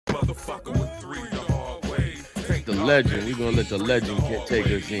The legend. We're gonna let the legend take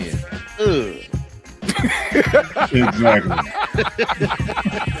us in. Exactly.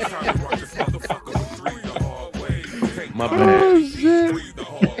 My bad. Oh, shit.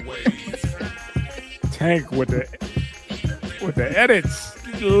 Tank with the edits.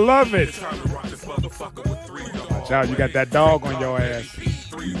 Love it. Watch out, you got that dog on your ass.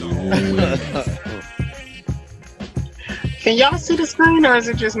 Can y'all see the screen or is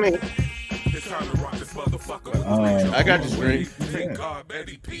it just me? I got the screen.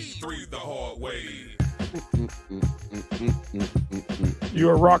 You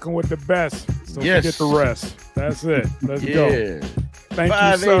are rocking with the best, so forget the rest. That's it. Let's go. Thank you,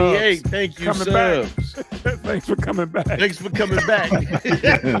 588. subs. Thank you, coming subs. Back. Thanks for coming back. Thanks for coming back.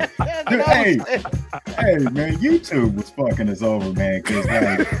 hey, man, YouTube was fucking us over, man. Cause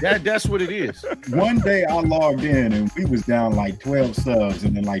like, that's what it is. One day I logged in and we was down like 12 subs,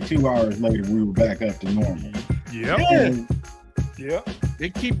 and then like 2 hours later we were back up to normal. Yep. Yeah. They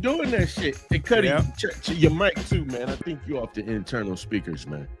keep doing that shit. They cut your mic too, man. I think you're off the internal speakers,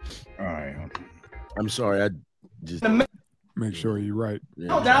 man. All right. I'm sorry. I just make sure you're right.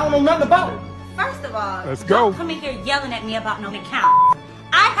 Yeah. I don't know nothing about it. First of all, let's go. Don't come in here yelling at me about no account.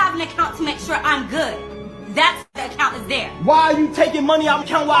 I have an account to make sure I'm good. That's the account is there. Why are you taking money out of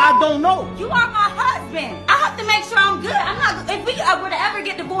account while I don't know? You are my husband. I have to make sure I'm good. I'm not. If we were to ever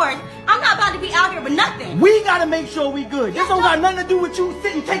get divorced, I'm not about to be out here with nothing. We gotta make sure we good. This don't got nothing to do with you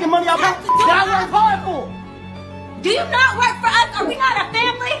sitting taking money out of account that I work hard for. Do you not work for us? Are we not a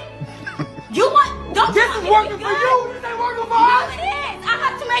family? You want? Don't. This is working for you. This ain't working for us. No, it is. I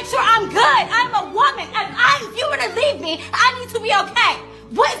have to make sure I'm good. I'm a woman. If you were to leave me, I need to be okay.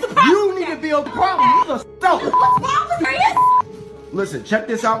 What is the problem? You need to be a problem. You're a self. What's wrong with me? Listen, check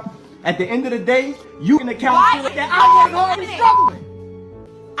this out. At the end of the day, you can account for that I work hard and struggling.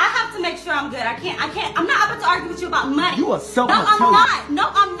 I have to make sure I'm good. I can't. I'm not about to argue with you about money. You are self. No, I'm not. No,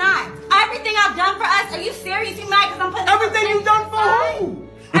 I'm not. Everything I've done for us. Are you serious? You mad because I'm putting everything you've done for who?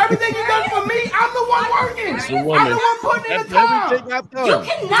 Everything you done for me, I'm the one working. I'm the one putting in the time. You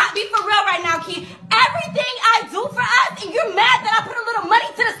cannot be for real right now, Keith. Everything I do for us, and you're mad that I put a little money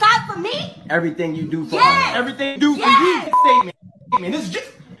to the side for me? Everything you do for us. Everything you do for you. Statement. Man, this is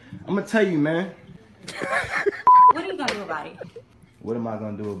just, I'm going to tell you, man. What are you going to do about it? What am I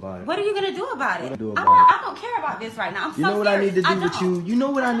going to do about it? What are you going to do about it? I don't care about this right now. I'm you know what I need to do with you? You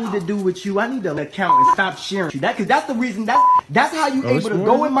know what I need to do with you? I need to account and stop sharing you. Because that's the reason. That's how you able to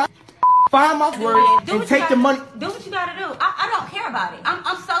go in my find my words and take the money. Do what you got to do. I don't care about it.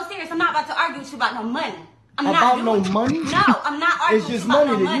 I'm so serious. I'm not about to argue with you about no money. About no money? No, I'm not arguing. It's just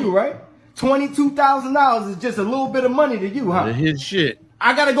money to you, right? $22,000 is just a little bit of money to you, huh? His shit.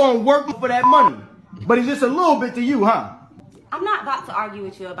 I gotta go and work for that money, but it's just a little bit to you, huh? I'm not about to argue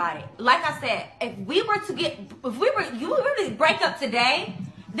with you about it. Like I said, if you were to break up today,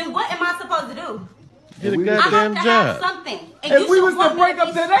 then what am I supposed to do? Get a goddamn job. Something. If we was to break up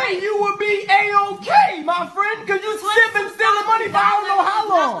today, you would be A-OK, my friend, because you stealing money for I don't know how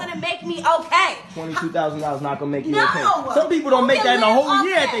long. That's gonna make me okay. $22,000 not gonna make you okay. Some people don't make that in a whole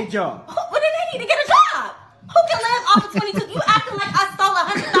year at their job. What do they need to get a job? Who can live off of 22? You acting like I stole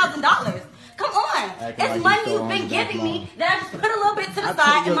 $100,000. Come on. It's money you've been giving me that I just put a little bit to the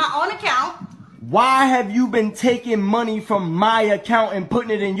side in my own account. Why have you been taking money from my account and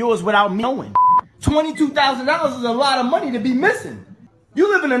putting it in yours without me knowing? $22,000 is a lot of money to be missing.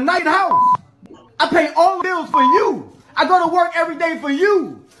 You live in a nice house. I pay all the bills for you. I go to work every day for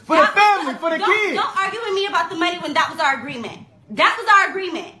you, for the family, for the kids. Don't argue with me about the money when that was our agreement. That was our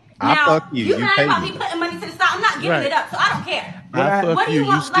agreement. Now, fuck you. You mad about me putting money to the side. I'm not giving it up, so I don't care. What do you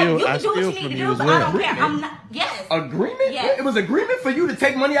want? You can do what you need to do, but I don't care. I'm not. Yes. Agreement? Yes. It was agreement for you to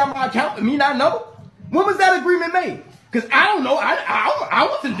take money out of my account and me not know? When was that agreement made? Because I don't know. I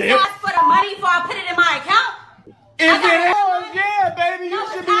wasn't there. Ask for the money before I put it in my account. If it ours, yeah, baby, you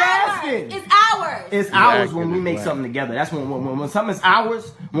should be asking. It's ours. It's ours when we make something together. That's when something is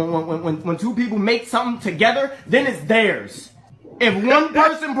ours. When two people make something together, then it's theirs. If one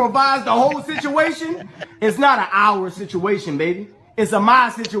person provides the whole situation, it's not an our situation, baby. It's a my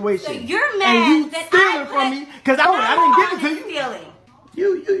situation. So you're mad and you that stealing from me because I didn't give it to you. Stealing.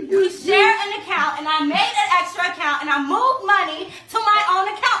 You we share an account, and I made an extra account, and I moved money to my own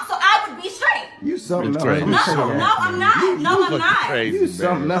account, so I would be straight. You something else. No, I'm not. No, I'm not. Crazy, you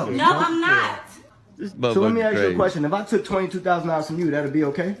something else. No, I'm not. So let me ask you a question. If I took $22,000 from you, that'd be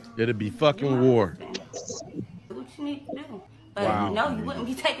okay? It'd be fucking war. Do what you need to do. But no, you wouldn't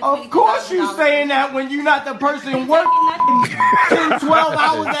be taking $22,000. Of course you saying that when you're not the person working 10, 12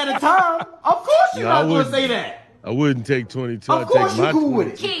 hours at a time. Of course you're not going to say that. I wouldn't take 22. Of course you cool with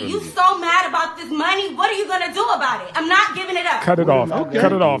it. Key, you so mad about this money. What are you gonna do about it? I'm not giving it up. Cut it off. Okay.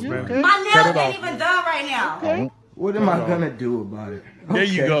 Cut it off, man. Okay. My nails ain't even done right now. Okay. What am I gonna do about it? Okay. There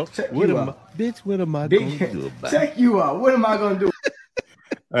you go. What am I gonna do about it? Check you out. What am I gonna do?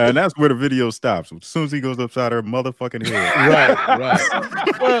 And that's where the video stops. As soon as he goes upside her motherfucking head.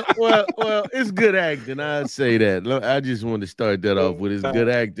 Right. Well, it's good acting. I'd say that. I just want to start that off with it's good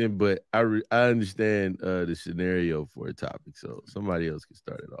acting, but I understand the scenario for a topic, so somebody else can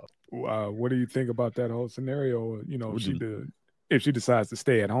start it off. What do you think about that whole scenario? You know, if she decides to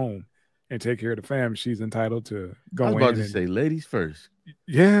stay at home and take care of the family, she's entitled to go in. I was about to say, ladies first.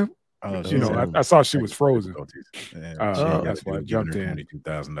 Yeah. I saw she was frozen. That's why I jumped in.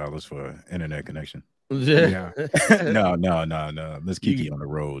 $22,000 for an internet connection. No. Miss Kiki on the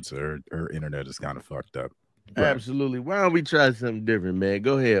road, so her internet is kind of fucked up. Absolutely. Why don't we try something different, man?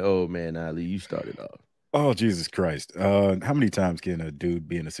 Go ahead, old man Ali. You started off. Oh, Jesus Christ. How many times can a dude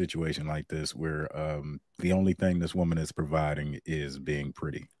be in a situation like this where the only thing this woman is providing is being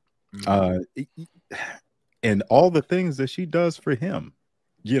pretty? And all the things that she does for him.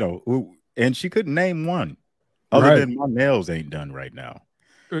 You know, and she couldn't name one other than my nails ain't done right now.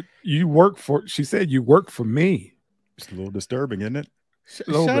 She said you work for me. It's a little disturbing, isn't it?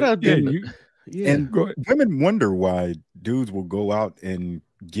 Shout out there. And women wonder why dudes will go out and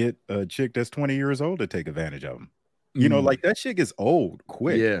get a chick that's 20 years old to take advantage of them. You know, like that shit gets old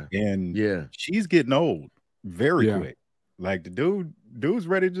quick. Yeah. And she's getting old very quick. Like the dude's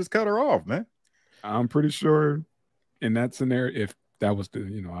ready to just cut her off, man. I'm pretty sure in that scenario, if that was I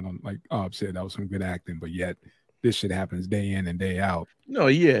don't like said that was some good acting, but yet this shit happens day in and day out. No,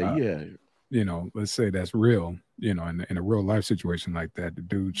 yeah. You know, let's say that's real, you know, in a real life situation like that, the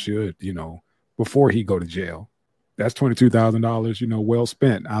dude should, you know, before he go to jail, that's $22,000, you know, well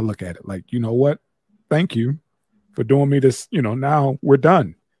spent. I look at it like, you know what? Thank you for doing me this, you know, now we're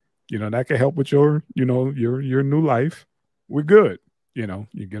done. You know, that can help with your new life. We're good. You know,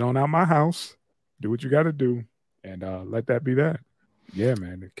 you get on out my house, do what you got to do, and let that be that. Yeah,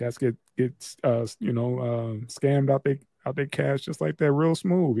 man. The cats gets scammed out they cash just like that, real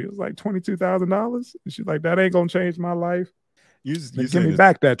smooth. It was like $22,000. And she's like, that ain't gonna change my life. You give me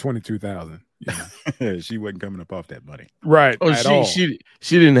back that $22,000. Yeah. She wasn't coming up off that money, right? Oh, she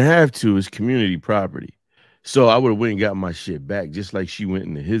didn't have to. It's community property, so I would have went and got my shit back, just like she went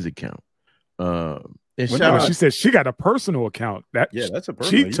into his account. She said she got a personal account. That's a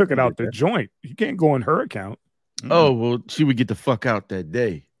personal. She took it out the joint. You can't go in her account. Oh, well, she would get the fuck out that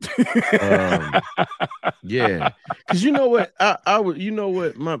day. Yeah, because you know what, I would, you know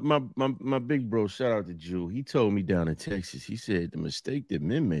what, my big bro, shout out to Jew, he told me down in Texas, he said the mistake that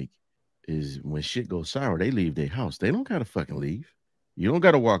men make is when shit goes sour, they leave their house. They don't gotta fucking leave. You don't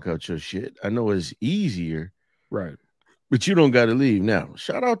gotta walk out your shit. I know it's easier, right? But you don't gotta leave. Now,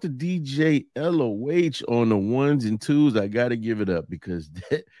 shout out to DJ LOH on the ones and twos. I gotta give it up because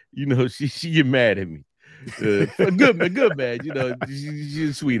that, you know, she get mad at me. Good man, you know,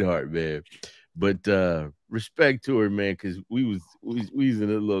 she's a sweetheart, man. But respect to her, man, because we was in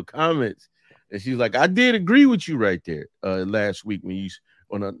the little comments, and she's like, I did agree with you right there last week when you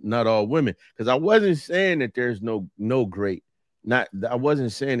on not all women, because I wasn't saying that there's no great, I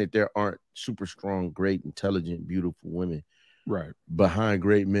wasn't saying that there aren't super strong, great, intelligent, beautiful women right behind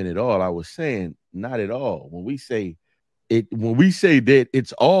great men at all. I was saying not at all. When we say that,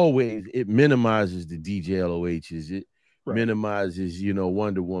 it's always, it minimizes the DJ LOHs, it minimizes, you know,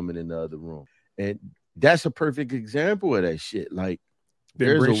 Wonder Woman in the other room, and that's a perfect example of that shit. Like,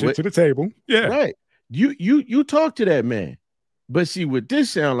 there's bring shit to the table, yeah, right. You talk to that man, but see what this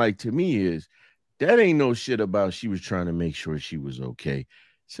sound like to me is that ain't no shit about she was trying to make sure she was okay.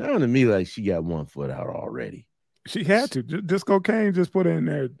 Sound to me like she got one foot out already. She had to just cocaine, just put it in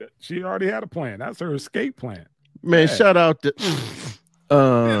there. She already had a plan. That's her escape plan. Man, shout out to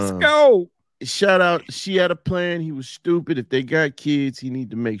let's go. Shout out, she had a plan. He was stupid. If they got kids, he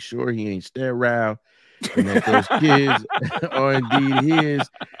need to make sure he ain't sterile and that those kids are indeed his.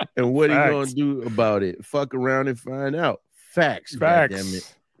 And what he gonna do about it? Fuck around and find out. Facts. Damn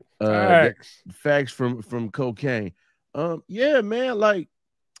it. Facts from cocaine. Yeah, man. Like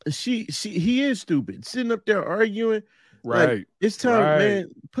he is stupid. Sitting up there arguing. Right. Like, it's time,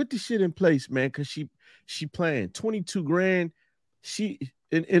 man. Put the shit in place, man. Cause she playing $22,000.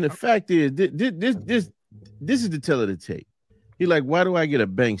 And the fact is, this is the tell of the tape. He like, why do I get a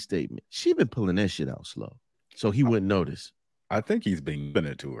bank statement? She been pulling that shit out slow, so he wouldn't notice. I think he's been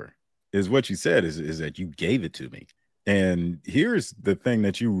giving it to her. Is what you said is that you gave it to me. And here's the thing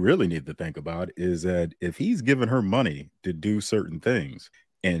that you really need to think about is that if he's giving her money to do certain things,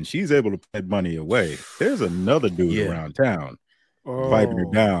 and she's able to put that money away. There's another dude around town wiping her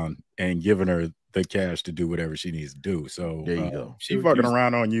down and giving her the cash to do whatever she needs to do. So there you go. She's fucking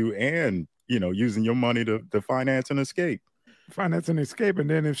around on you and, you know, using your money to finance an escape. Finance an escape. And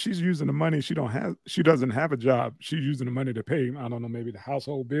then if she's using the money, she doesn't have a job. She's using the money to pay, I don't know, maybe the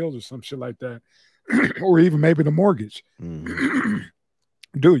household bills or some shit like that. Or even maybe the mortgage. Mm-hmm.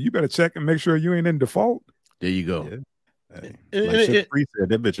 Dude, you better check and make sure you ain't in default. There you go. Hey, like said,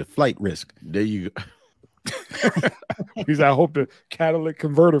 that bitch a flight risk. There you go. Because I hope the catalytic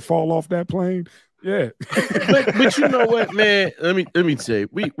converter fall off that plane. Yeah. but you know what, man? Let me say,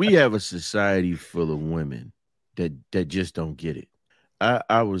 we have a society full of women that just don't get it.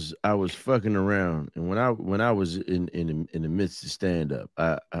 I was fucking around, and when I was in the midst of stand up,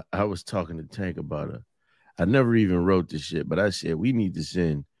 I was talking to Tank about I never even wrote this shit, but I said we need to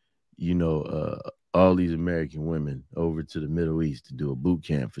send, you know, all these American women over to the Middle East to do a boot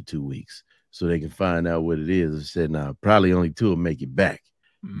camp for 2 weeks so they can find out what it is. I said, nah, probably only 2 will make it back.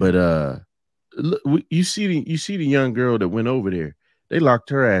 Mm-hmm. But look, you see the young girl that went over there. They locked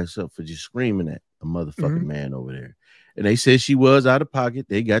her ass up for just screaming at a motherfucking man over there. And they said she was out of pocket.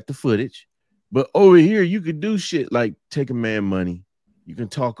 They got the footage. But over here, you can do shit like take a man money. You can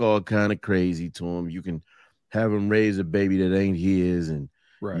talk all kind of crazy to him. You can have him raise a baby that ain't his. And,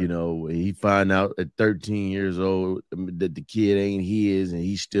 you know, he find out at 13 years old that the kid ain't his and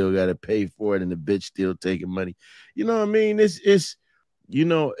he still got to pay for it and the bitch still taking money. You know what I mean? It's you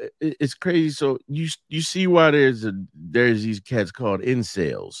know, it's crazy. So you see why there's these cats called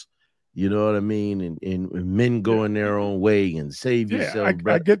incels. You know what I mean? And men going their own way and save yourself.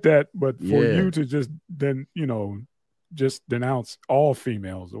 I get that, but for you to just then, you know, just denounce all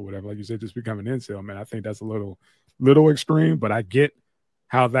females or whatever, like you said, just become an incel, man, I think that's a little extreme, but I get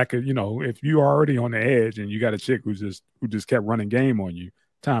how that could, you know, if you're already on the edge and you got a chick who just kept running game on you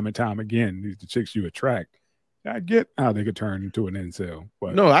time and time again, these the chicks you attract, I get how they could turn into an incel.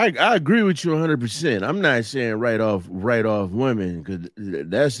 But no, I agree with you 100%. I'm not saying right off women, because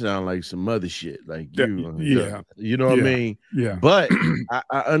that sounds like some other shit. Like you know what I mean? Yeah. But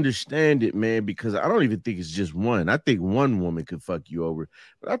I understand it, man, because I don't even think it's just one. I think one woman could fuck you over.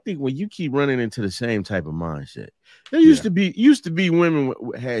 But I think when you keep running into the same type of mindset, there used to be women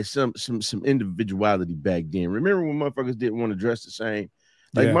had some individuality back then. Remember when motherfuckers didn't want to dress the same?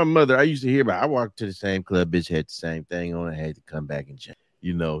 Like my mother, I used to hear about. I walked to the same club, bitch had the same thing on. I had to come back and change.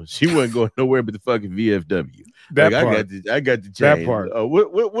 You know, she wasn't going nowhere but the fucking VFW. That like, part. I got to change. That part.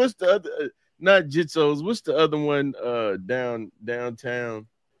 What's the other? Not Jitsos. What's the other one? Downtown.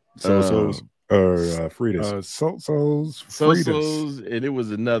 Sosos or Fridas. Sosos, and it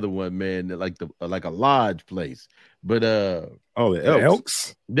was another one, man. Like a lodge place. But the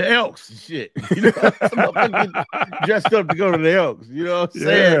Elks. The Elks, shit. You know, dressed up to go to the Elks. You know what I'm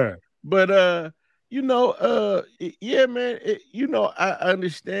saying? Yeah. But you know, yeah, man. You know, I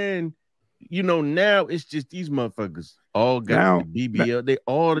understand. You know, now it's just these motherfuckers all got the BBL. They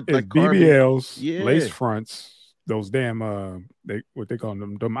all like BBLs, lace fronts, those damn what they call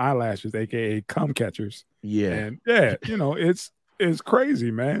them eyelashes, aka cum catchers. Yeah, and you know, it's crazy,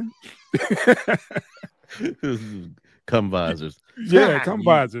 man. Cum visors. Yeah, cum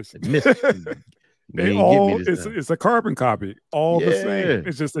visors. They all it's a carbon copy, all the same.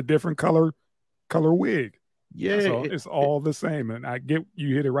 It's just a different color wig. Yeah, so it's all the same. And I get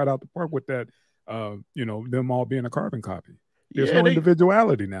you hit it right out the park with that. You know, them all being a carbon copy. There's no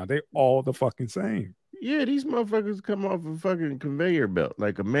individuality now. They all the fucking same. Yeah, these motherfuckers come off a fucking conveyor belt,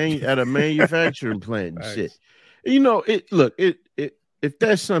 like at a manufacturing plant and shit. You know, if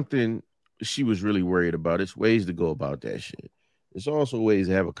that's something she was really worried about, it's ways to go about that shit. It's also ways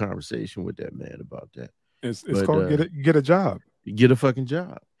to have a conversation with that man about that. It's called get a job. Get a fucking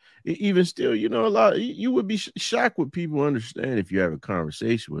job. Even still, you know, a lot you would be shocked what people understand if you have a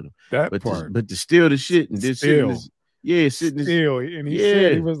conversation with them. But to steal the shit and this shit, and he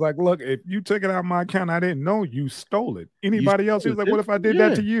said he was like, look, if you took it out of my account, I didn't know you stole it. Anybody else, he was like, what if I did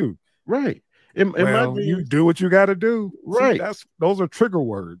that to you? Right. You do what you got to do. Right. See, those are trigger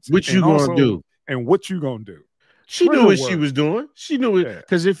words. What you gonna do? And what you gonna do? She knew what she was doing. She knew it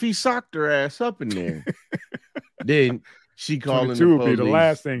because if he socked her ass up in there, then she calling the police. Would be the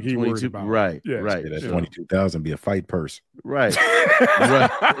last thing he worried about. Right. Yeah. Right. That 22,000 be a fight purse. Right.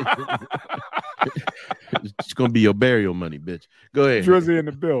 Right. It's gonna be your burial money, bitch. Go ahead. Drizzy in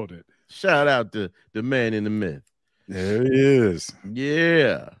the building. Shout out to the man in the myth. There he is.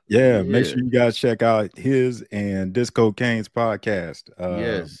 Yeah. Make sure you guys check out his and Disco Kane's podcast.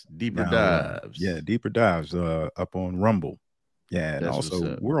 Deeper Dives. Deeper Dives up on Rumble. Yeah, and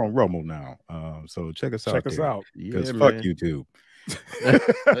also we're on Rumble now. So check us out. Check us out. Because fuck YouTube.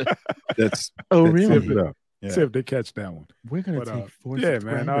 That's really? See if they catch that one. We're gonna take 4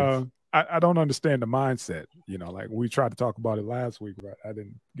 man. I don't understand the mindset. You know, like we tried to talk about it last week, but I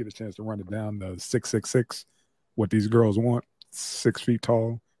didn't get a chance to run it down. The 666, what these girls want: 6 feet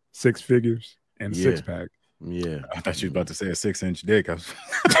tall, 6 figures, and 6-pack. Yeah, I thought you were about to say a 6-inch dick. No,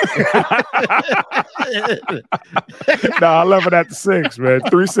 I love it at the 6, man.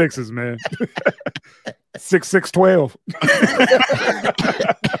 3 6s, man. 6, 6, 12.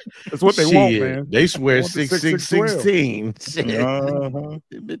 That's what they want, man. They swear 6, 6, 16.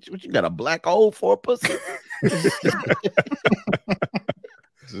 Bitch, what you got, a black hole for a pussy?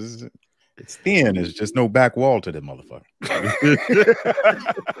 It's thin. There's just no back wall to the motherfucker.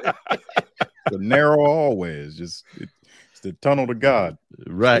 The narrow hallway is just it's the tunnel to God.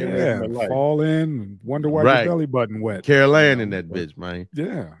 Right. Yeah. Fall in and wonder why your belly button wet. Caroline in that bitch, man.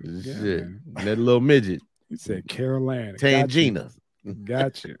 Yeah. Shit. That little midget. You said Caroline. Tangina.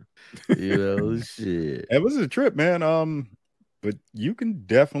 Gotcha. You know, shit. It was a trip, man. But you can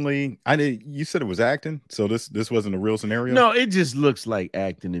definitely. You said it was acting, so this wasn't a real scenario. No, it just looks like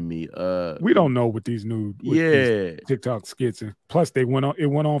acting to me. We don't know what these new these TikTok skits, and plus it went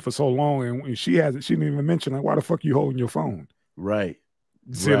on for so long, and she didn't even mention like, why the fuck you holding your phone? Right.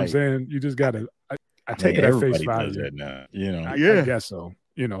 See what I'm saying? You just gotta. I take it at face value. Now, you know, I guess so.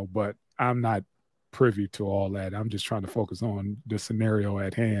 You know, but I'm not privy to all that. I'm just trying to focus on the scenario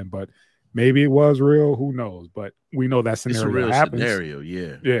at hand, but. Maybe it was real. Who knows? But we know that scenario it's a real happens. Scenario,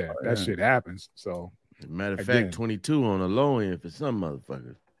 yeah. Yeah, that shit happens. So, matter of fact, 22 on the low end for some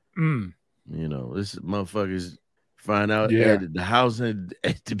motherfuckers. You know, this motherfuckers find out at the house and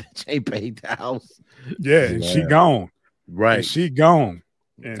the bitch ain't paid the house. Yeah, and she gone. Right, and she gone.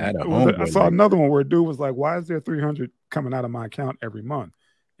 And I saw another one where a dude was like, "Why is there $300 coming out of my account every month?"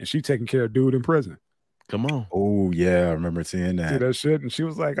 And she taking care of dude in prison. Come on. Oh, yeah. I remember seeing that. See that shit? And she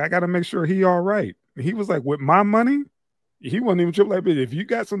was like, I got to make sure he all right. And he was like, with my money? He wasn't even tripping like, if you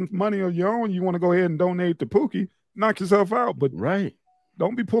got some money of your own, you want to go ahead and donate to Pookie, knock yourself out. But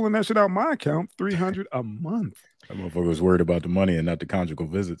don't be pulling that shit out of my account, $300 a month. That motherfucker was worried about the money and not the conjugal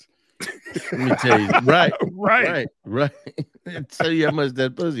visits. Let me tell you. Right. Tell you how much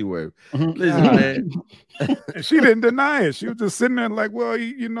that pussy worth. Listen, man. And she didn't deny it. She was just sitting there like, well,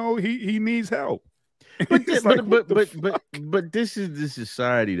 he needs help. But this is the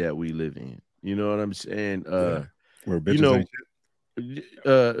society that we live in. You know what I'm saying? Where bitches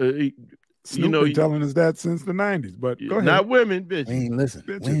Snoop been telling us that since the 90s. But go ahead. Not women, bitches. We ain't listen.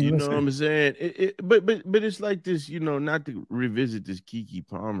 You know what I'm saying? But it's like this. You know, not to revisit this Keke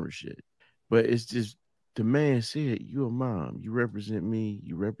Palmer shit, but it's just the man said, "You a mom. You represent me.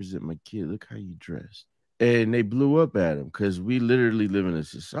 You represent my kid. Look how you dressed." And they blew up at him because we literally live in a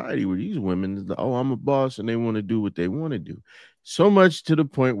society where these women, I'm a boss, and they want to do what they want to do. So much to the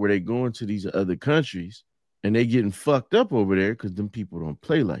point where they go into these other countries and they getting fucked up over there because them people don't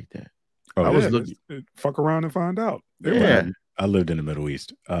play like that. I was looking, fuck around and find out. I lived in the Middle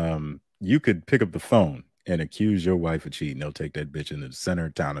East. You could pick up the phone and accuse your wife of cheating. They'll take that bitch in the center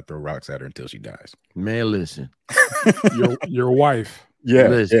of town and throw rocks at her until she dies. Man, listen, your wife.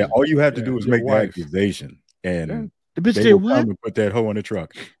 Yeah. All you have to do is make the accusation, and the bitch did what? And put that hoe in the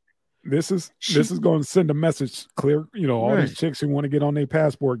truck. This is going to send a message clear. You know, all these chicks who want to get on their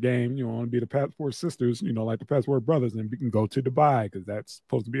passport game, you want to be the passport sisters, you know, like the passport brothers, and we can go to Dubai because that's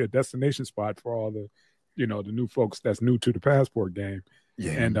supposed to be a destination spot for all the, you know, the new folks that's new to the passport game.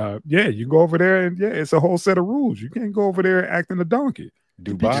 Yeah, and you go over there, and it's a whole set of rules. You can't go over there acting a donkey.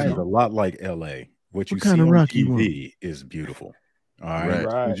 Dubai is a lot like LA. What you see on TV is beautiful. All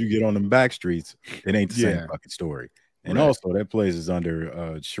right. When you get on them back streets, it ain't the same fucking story. And also that place is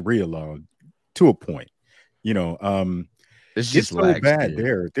under Sharia law to a point. You know, it's just so bad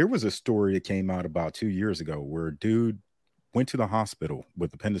there. There was a story that came out about 2 years ago where a dude went to the hospital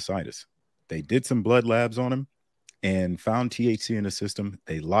with appendicitis. They did some blood labs on him and found THC in the system.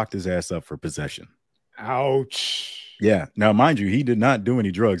 They locked his ass up for possession. Ouch. Yeah. Now, mind you, he did not do any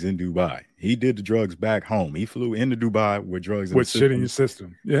drugs in Dubai. He did the drugs back home. He flew into Dubai with drugs with shit in your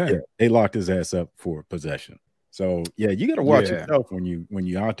system. Yeah. They locked his ass up for possession. So you got to watch yourself when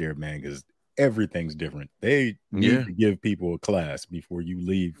you out there, man, because everything's different. They need to give people a class before you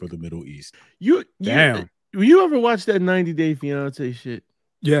leave for the Middle East. You ever watch that 90 Day Fiance shit?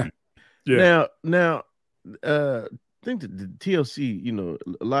 Yeah. Now, I think that the TLC, you know,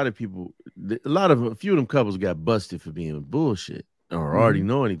 a few of them couples got busted for being bullshit or already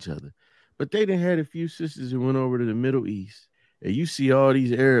knowing each other. But they done had a few sisters who went over to the Middle East, and you see all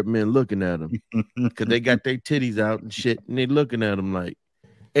these Arab men looking at them because they got their titties out and shit, and they looking at them like.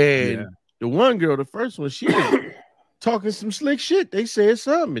 And the one girl, the first one, she talking some slick shit. They said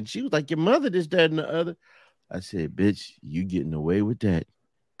something, and she was like, "Your mother, this, that, and the other." I said, "Bitch, you getting away with that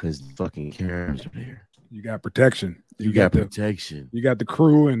because fucking Karens are there. You got protection. You got protection. You got the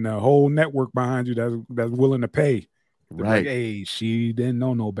crew and the whole network behind you that's willing to pay. Right? Like, hey, she didn't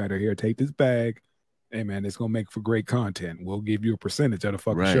know no better. Here, take this bag. Hey, man, it's gonna make for great content. We'll give you a percentage of the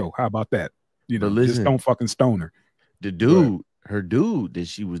fucking show. How about that? You know, listen, just don't fucking stone her." The dude, her dude that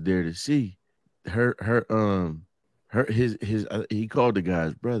she was there to see, he called the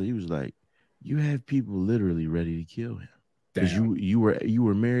guy's brother. He was like, "You have people literally ready to kill him because you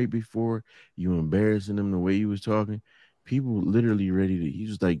were married before. You embarrassing them the way you was talking. People literally ready to." He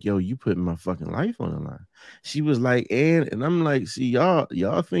was like, "Yo, you putting my fucking life on the line." She was like, and I'm like, "See, y'all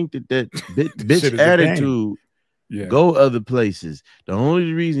think that bitch attitude go other places. The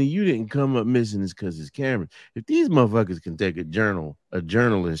only reason you didn't come up missing is because it's cameras. If these motherfuckers can take a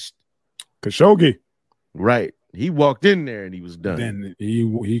journalist, Khashoggi, right? He walked in there and he was done. Then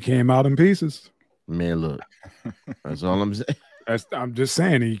he came out in pieces. Man, look, that's all I'm saying. I'm just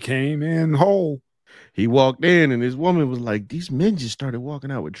saying he came in whole. He walked in and his woman was like, "These men just started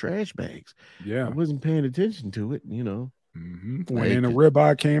walking out with trash bags." Yeah, I wasn't paying attention to it, you know. Mm-hmm. When in a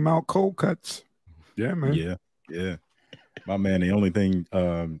ribeye came out cold cuts. Yeah, man. Yeah. My man, the only thing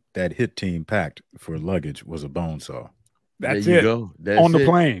that hit team packed for luggage was a bone saw. That's it. On the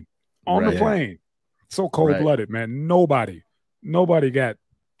plane. On the plane. So cold-blooded, man. Nobody got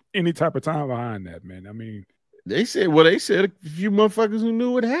any type of time behind that, man. I mean, they said a few motherfuckers who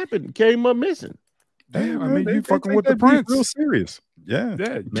knew what happened came up missing. Damn, I mean, you fucking with the prince. Real serious. Yeah.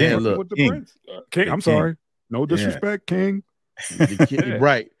 Man, look. With the prince. King, I'm sorry. No disrespect, King.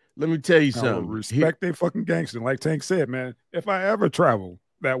 Right. Let me tell you something. Respect they fucking gangster. Like Tank said, man, if I ever travel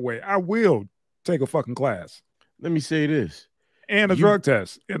that way, I will take a fucking class. Let me say this. And a drug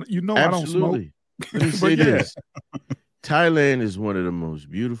test. And I don't smoke. Let me say this. Thailand is one of the most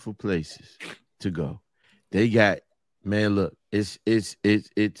beautiful places to go. They got, man, look, it's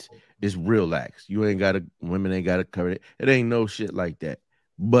real lax. Women ain't gotta cover it. It ain't no shit like that.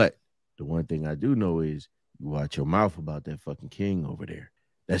 But the one thing I do know is you watch your mouth about that fucking king over there.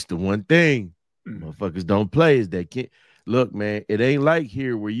 That's the one thing motherfuckers don't play is that king. Look, man, it ain't like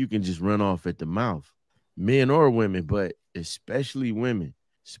here where you can just run off at the mouth, men or women, but especially women,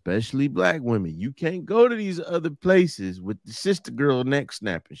 especially black women. You can't go to these other places with the sister girl neck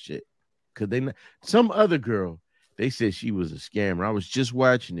snapping shit. Cause some other girl, they said she was a scammer. I was just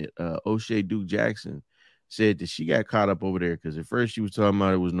watching it. O'Shea Duke Jackson said that she got caught up over there because at first she was talking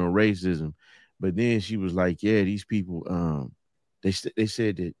about it was no racism, but then she was like, yeah, these people, they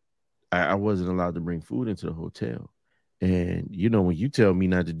said that I wasn't allowed to bring food into the hotel. And, you know, when you tell me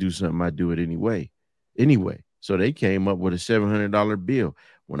not to do something, I do it anyway. So they came up with a $700 bill.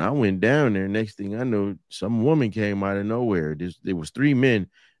 When I went down there, next thing I know, some woman came out of nowhere. There was 3 men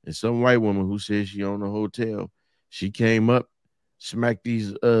and some white woman who said she owned a hotel. She came up, smacked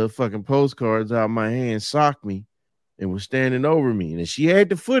these fucking postcards out of my hand, socked me, and was standing over me. And she had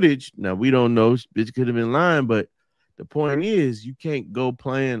the footage. Now, we don't know. Bitch could have been lying, but the point is, you can't go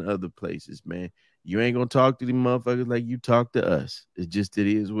playing other places, man. You ain't gonna talk to these motherfuckers like you talk to us. It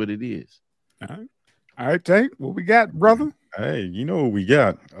is what it is. All right, Tank. What we got, brother? Hey, you know what we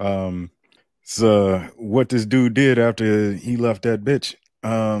got? So what this dude did after he left that bitch.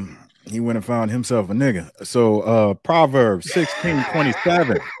 He went and found himself a nigga. So Proverbs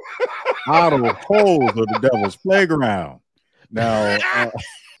 16:27. Idle holes of the devil's playground. Now.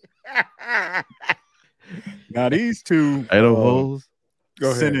 Now these two holes.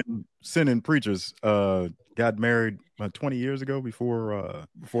 Go ahead. Sinning preachers got married 20 years ago before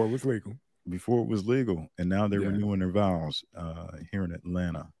it was legal. Before it was legal, and now they're renewing their vows here in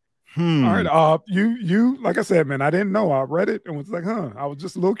Atlanta. All right, you like I said, man, I didn't know. I read it and was like, I was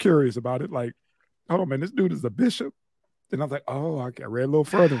just a little curious about it. Like, hold on, man, this dude is a bishop. Then I was like, oh, I read a little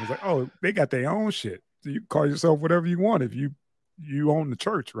further. And was like, oh, they got their own shit. So you call yourself whatever you want if you own the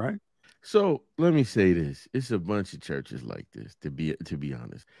church, right? So let me say this: it's a bunch of churches like this. To be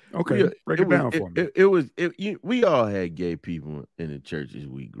honest, okay, break it down for me. We all had gay people in the churches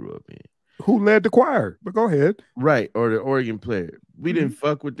we grew up in. Who led the choir? But go ahead. Right, or the organ player. We didn't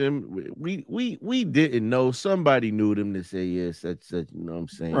fuck with them. We didn't know. Somebody knew them to say yes, such. You know what I'm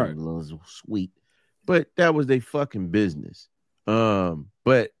saying? Right. A little sweet, but that was their fucking business.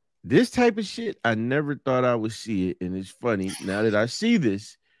 But this type of shit, I never thought I would see it, and it's funny now that I see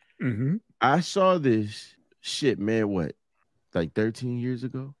this. Mm-hmm. I saw this shit, man, what, like 13 years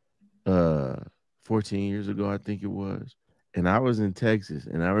ago? 14 years ago, I think it was. And I was in Texas,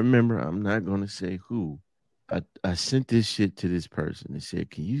 and I remember, I'm not going to say who, I sent this shit to this person and said,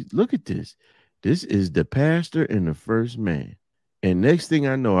 can you look at this? This is the pastor and the first man. And next thing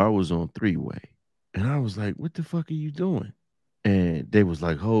I know, I was on 3-way. And I was like, what the fuck are you doing? And they was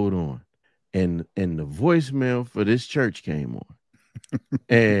like, hold on. And the voicemail for this church came on.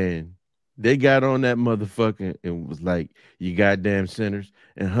 And they got on that motherfucker and was like, you goddamn sinners,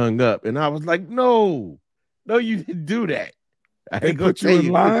 and hung up. And I was like, no, you didn't do that. I ain't gonna put you in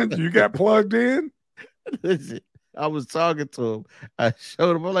line. You got plugged in. Listen, I was talking to him. I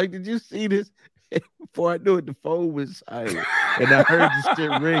showed him. I'm like, did you see this? And before I knew it, the phone was silent. And I heard the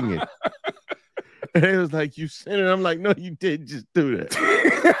shit ringing. And it was like, you sent it. I'm like, no, you didn't just do that.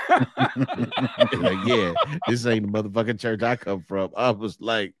 Like, yeah, this ain't the motherfucking church I come from. I was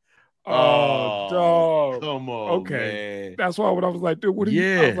like, oh, dog. Come on, okay. man. That's why when I was like, dude, what are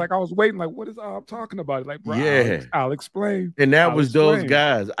you? I was like, I was waiting, like, what is I'm talking about? Like, bro, yeah, I'll explain. And that was those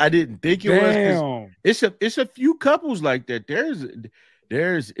guys. I didn't think it was. It's a few couples like that.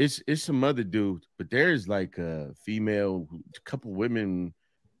 It's some other dudes, but there's like a female, a couple women.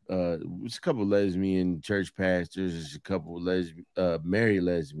 It's a couple lesbian church pastors. It's a couple married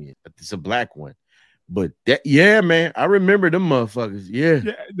lesbian. It's a black one. But that, yeah, man, I remember them motherfuckers. Yeah,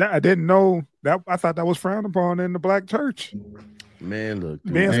 I didn't know that. I thought that was frowned upon in the black church. Man, look,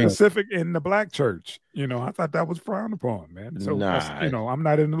 being specific in the black church, I thought that was frowned upon, man. So I'm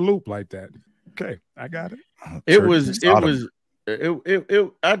not in the loop like that. Okay, I got it. I think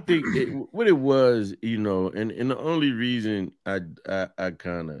what it was, and the only reason I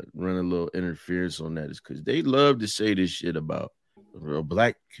kind of run a little interference on that is because they love to say this shit about the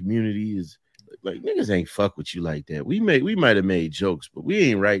black community is like, niggas ain't fuck with you like that. We might have made jokes, but we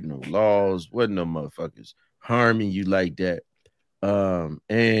ain't writing no laws. Wasn't no motherfuckers harming you like that.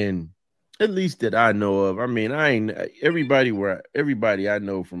 And at least that I know of. I mean, everybody I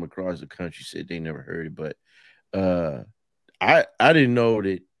know from across the country said they never heard it, but I didn't know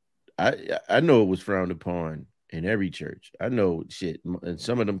that. I know it was frowned upon in every church. I know shit. In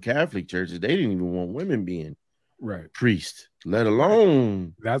some of them Catholic churches, they didn't even want women being priests, let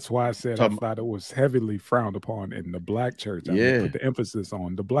alone. That's why I said I thought it was heavily frowned upon in the black church. I mean, put the emphasis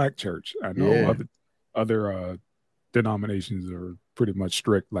on the black church. I know other denominations are pretty much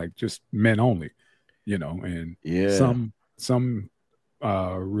strict, like just men only, and some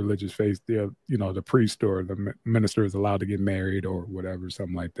religious faith, the priest or the minister is allowed to get married or whatever,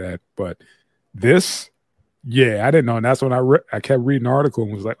 something like that. But this, I didn't know. And that's when I kept reading the article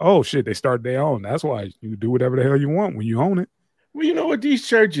and was like, oh shit, they started their own. That's why you do whatever the hell you want when you own it. Well, you know what? These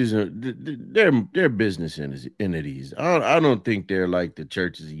churches are, they're business entities. I don't think they're like the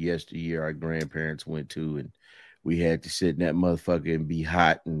churches of yesteryear our grandparents went to, and we had to sit in that motherfucker and be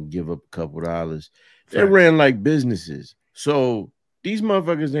hot and give up a couple $. They ran like businesses. So these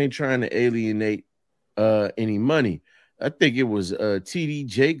motherfuckers ain't trying to alienate any money. I think it was T.D.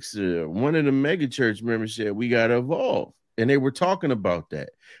 Jakes, one of the mega church members, said we got to evolve. And they were talking about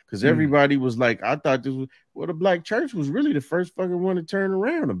that because everybody was like, I thought this was, the black church was really the first fucking one to turn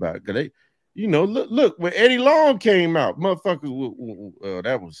around about it. Because they, look, when Eddie Long came out, motherfuckers,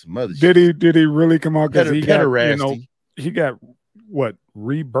 that was some other shit. Did he really come out? Because he got what,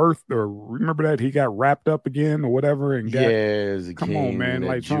 rebirthed, or remember that he got wrapped up again or whatever, and got, come on, man,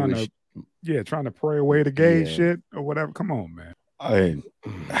 like trying to pray away the gay shit or whatever. Come on, man.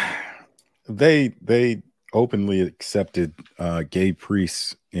 They openly accepted gay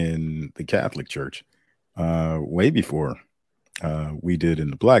priests in the Catholic Church way before we did in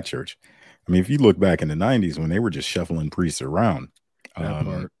the black church. I mean, if you look back in the 90s when they were just shuffling priests around,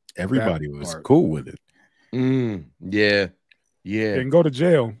 everybody was cool with it. Yeah. Didn't go to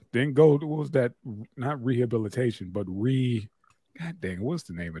jail. Didn't go. What was that? Not rehabilitation, but God dang, what's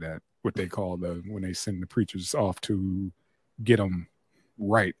the name of that? What they call when they send the preachers off to get them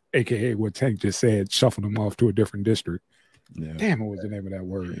right, aka what Tank just said, shuffle them off to a different district. Yeah. Damn, what was the name of that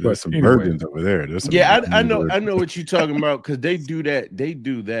word? There's some virgins over there. I know what you're talking about, because they do that. They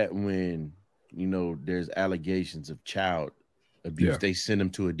do that when there's allegations of child abuse. They send them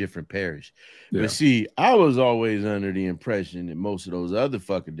to a different parish. But see, I was always under the impression that most of those other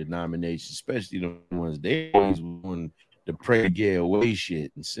fucking denominations, especially the ones they always want to pray gay away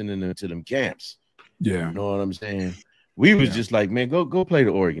shit and sending them to them camps. Yeah, you know what I'm saying? We was just like, man, go play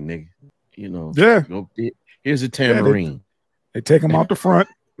the organ, nigga. Go, here's a tambourine. They take them out the front,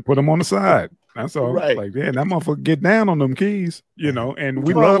 put them on the side. That's all. Right. Like, that motherfucker get down on them keys, and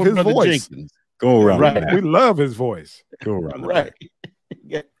we love his voice. Jenkins. Go around. Right. We love his voice. Go around. Right.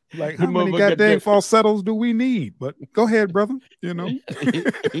 Like, how many goddamn falsettos do we need? But go ahead, brother. He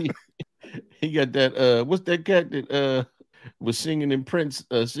got that. What's that cat that was singing in Prince,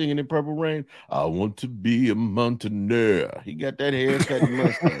 singing in Purple Rain. I want to be a mountaineer. He got that haircut and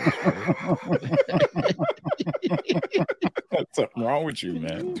mustache. What's something wrong with you,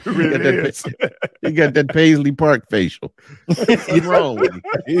 man? He got that Paisley Park facial. What's wrong with him?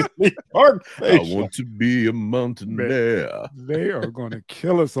 Paisley Park facial. I want to be a mountaineer. They are going to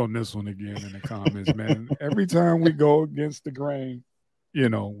kill us on this one again in the comments, man. Every time we go against the grain,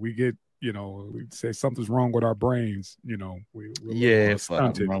 we get, we say something's wrong with our brains. We're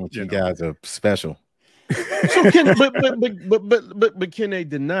something wrong with you guys are special. So but can they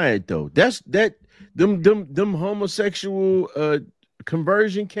deny it though? That's them homosexual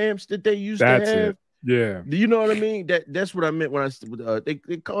conversion camps that they used to have. It. Yeah. Do you know what I mean? That's what I meant when I they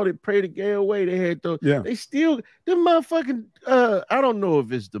called it pray the gay away. They had those. Yeah. They still them motherfucking I don't know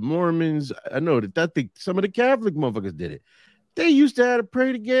if it's the Mormons. I think some of the Catholic motherfuckers did it. They used to have to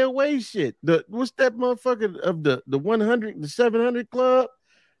pray the gay away shit. What's that motherfucker of the 100, the 700 club?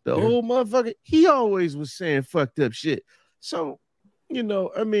 The old motherfucker, he always was saying fucked up shit. So,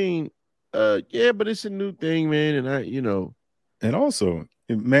 I mean, but it's a new thing, man. And and also,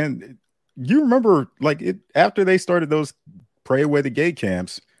 man, you remember like it after they started those pray away the gay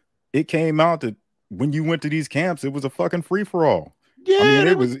camps, it came out that when you went to these camps, it was a fucking free for all. Yeah,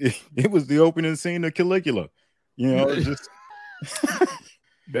 I mean, it was the opening scene of Caligula. It's just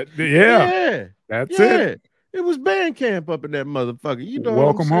that's it. It was band camp up in that motherfucker.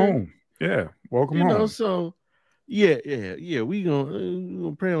 Welcome home. Yeah, welcome home. So yeah. We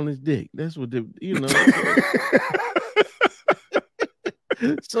gonna pray on his dick. That's what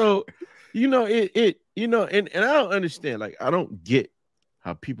So it and I don't understand. Like I don't get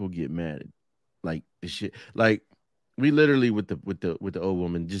how people get mad at like the shit. Like we literally with the old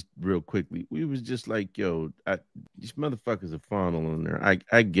woman, just real quickly, we was just like, yo, these motherfuckers are fondling her.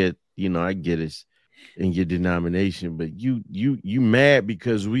 I get it in your denomination, but you mad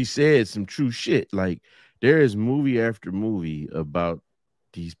because we said some true shit. Like there is movie after movie about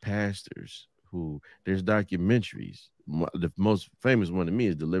these pastors who there's documentaries. The most famous one to me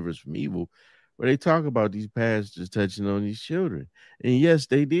is Deliverance from Evil, where they talk about these pastors touching on these children. And yes,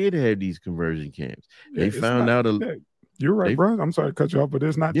 they did have these conversion camps. They found out you're right, bro. I'm sorry to cut you off, but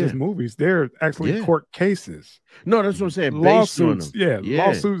it's not just movies. They're actually court cases. No, that's what I'm saying. Lawsuits,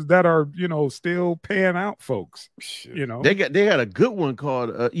 lawsuits that are still paying out folks. They got a good one called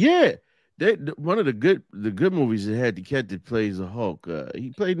one of the good movies that had the cat that plays the Hulk.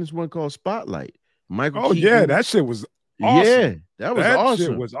 He played in this one called Spotlight. Michael. Oh Keaton. that shit was awesome. Yeah, that awesome.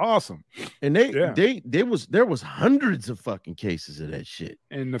 Shit was awesome. And there was hundreds of fucking cases of that shit.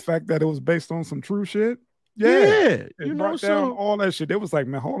 And the fact that it was based on some true shit. Yeah, it brought down all that shit. They was like,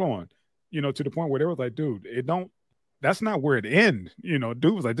 man, hold on, to the point where they was like, dude, that's not where it ends. Dude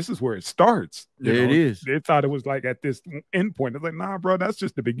was like, this is where it starts. It is. They thought it was like at this end point. It's like, nah, bro, that's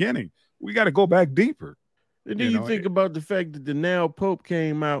just the beginning. We got to go back deeper. And then you think about the fact that the now Pope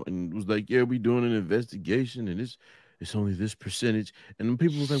came out and was like, yeah, we doing an investigation and it's only this percentage. And then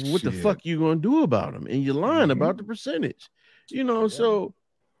people was like, well, what the fuck you gonna do about them? And you're lying about the percentage. So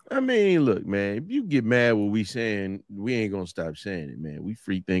I mean, look, man, if you get mad when we saying, we ain't gonna stop saying it, man. We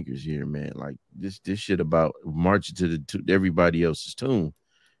free thinkers here, man. Like this shit about marching to everybody else's tune,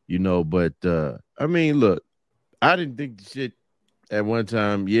 but I mean, look, I didn't think the shit at one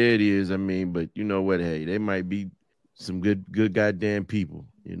time, it is. I mean, but you know what? Hey, they might be some good goddamn people.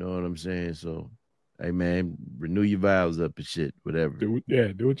 You know what I'm saying? So hey man, renew your vows up and shit, whatever. Do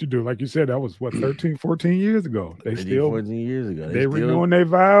what you do. Like you said, that was what 13, 14 years ago. They still 14 years ago. They renewing their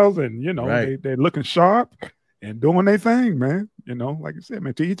vows and they're looking sharp and doing their thing, man. Like you said,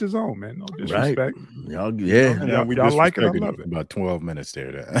 man, to each his own, man. No disrespect. Y'all, we don't like it. I love it. About 12 minutes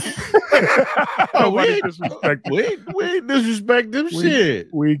there. We ain't disrespect them shit.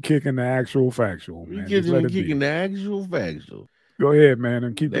 We kicking the actual factual, man. Kicking the actual factual. Go ahead, man,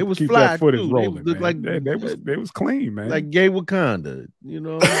 and keep that footage rolling. They like they was clean, man. Like gay Wakanda,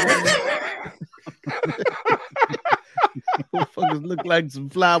 Motherfuckers look like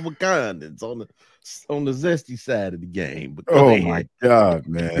some fly Wakandans on the zesty side of the game. But my god,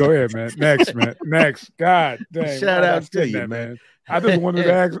 man! Go ahead, man. Next. God dang! Shout out to you, man. I just wanted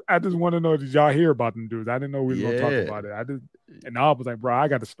to ask. I just want to know, did y'all hear about them dudes? I didn't know we were gonna talk about it. And I was like, bro, I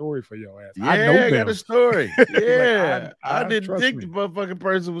got a story for your ass. I got a story. Yeah, I didn't think the motherfucking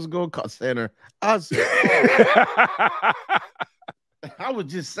person was gonna call center. I said, I was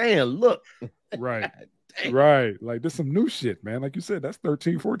just saying, look, right. Right. Like there's some new shit, man. Like you said, that's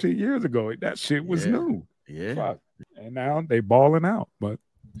 13, 14 years ago. That shit was new. Yeah. Fuck. And now they balling out, but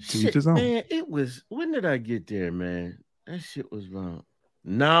to each his own. Man, when did I get there, man? That shit was about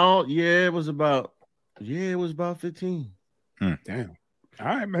it was about 15. Damn. All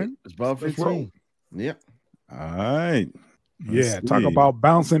right, man. It's about 15. Yep. All right. Yeah, talk about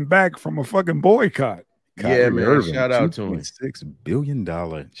bouncing back from a fucking boycott. Kyrie man. Irving, shout out to him. $2.6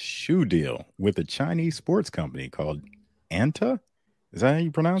 billion shoe deal with a Chinese sports company called AITA. Is that how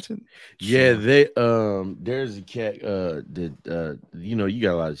you pronounce it? Yeah, they there's a cat that you know, you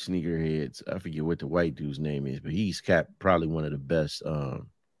got a lot of sneakerheads. I forget what the white dude's name is, but he's probably one of the best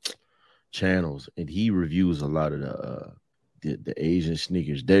channels, and he reviews a lot of the Asian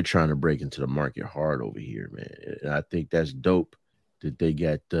sneakers. They're trying to break into the market hard over here, man. And I think that's dope that they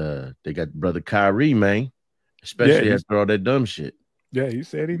got brother Kyrie, man, especially after all that dumb shit. Yeah, he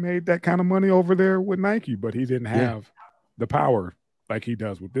said he made that kind of money over there with Nike, but he didn't have the power like he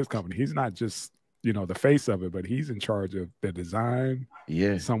does with this company. He's not just, you know, the face of it, but he's in charge of the design,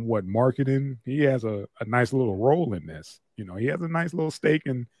 somewhat marketing. He has a nice little role in this. You know, he has a nice little stake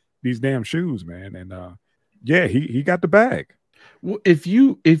in these damn shoes, man. And he got the bag. Well, if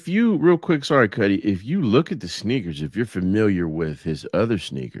you real quick, sorry, Cuddy, if you look at the sneakers, if you're familiar with his other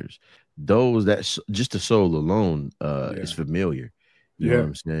sneakers, those that just the sole alone is familiar. You know what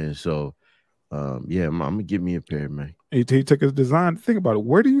I'm saying? So I'm gonna get me a pair, man. He took his design. Think about it.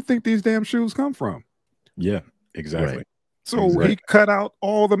 Where do you think these damn shoes come from? Yeah, exactly. Right. So he cut out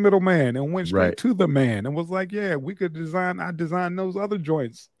all the middleman and went straight to the man and was like, "Yeah, we could design. I designed those other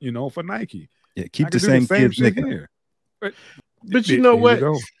joints, you know, for Nike. Yeah, keep the same shit here." But you know what?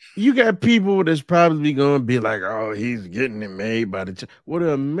 You got people that's probably going to be like, "Oh, he's getting it made by the." Well,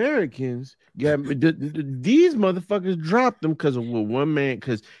 the Americans got these motherfuckers dropped them because of one man,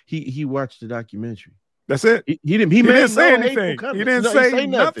 because he watched the documentary. That's it. He didn't say anything. He didn't say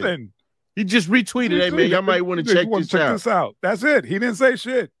nothing. He just retweeted, "Hey man, y'all might want to check this out." That's it. He didn't say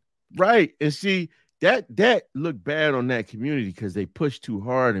shit. Right. And see, that looked bad on that community because they pushed too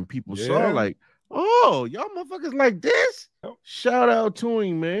hard and people saw like, "Oh, y'all motherfuckers like this?" Shout out to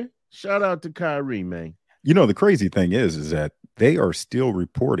him, man. Shout out to Kyrie, man. You know, the crazy thing is that they are still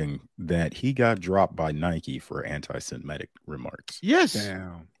reporting that he got dropped by Nike for anti-Semitic remarks. Yes.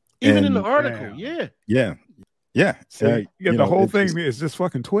 Damn. Even in the article. Yeah. So, the whole thing is just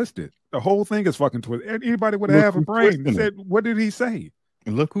fucking twisted. The whole thing is fucking twisted. Anybody would have a brain said, what did he say?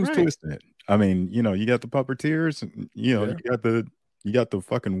 And look who's twisting it. I mean, you know, you got the puppeteers, you know, you got the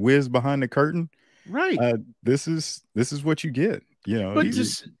fucking whiz behind the curtain. Right. This is what you get. You know,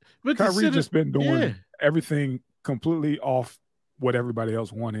 but Kyrie just been doing everything completely off what everybody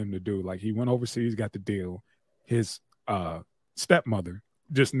else wanted him to do. Like, he went overseas, got the deal. His stepmother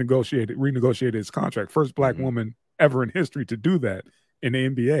just renegotiated his contract. First black woman ever in history to do that in the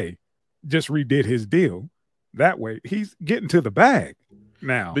NBA. Just redid his deal. That way, he's getting to the bag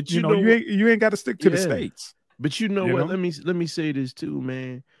now. But you know you ain't got to stick to the States. But you know what? Let me say this too,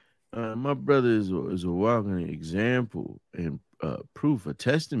 man. My brother is a walking example and proof, a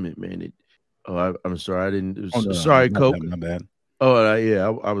testament, man. I'm sorry, I didn't. Sorry, Coke. My bad. Oh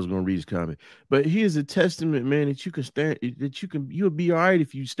I was gonna read his comment, but he is a testament, man, that you can stand. You'll be all right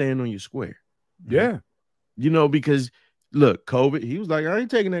if you stand on your square. Yeah, you know, because look, COVID, he was like, I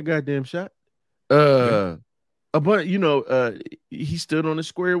ain't taking that goddamn shot. But you know, he stood on the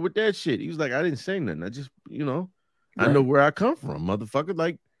square with that shit. He was like, I didn't say nothing. I just, you know, I know where I come from, motherfucker.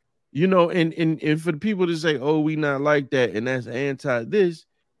 Like, you know, and for the people to say, oh, we not like that, and that's anti this,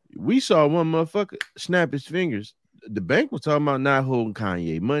 we saw one motherfucker snap his fingers. The bank was talking about not holding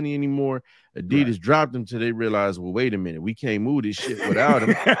Kanye money anymore. Adidas dropped him till they realized, well, wait a minute, we can't move this shit without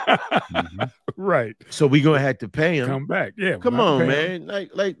him. Right. So we gonna have to pay him. Come back. Yeah. Come on, man.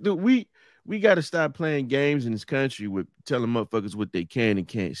 Like dude, we got to stop playing games in this country with telling motherfuckers what they can and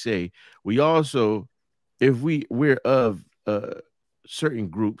can't say. We also, if we're of certain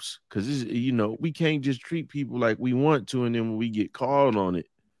groups, because you know, we can't just treat people like we want to, and then when we get called on it,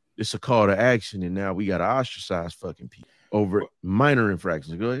 it's a call to action, and now we got to ostracize fucking people over minor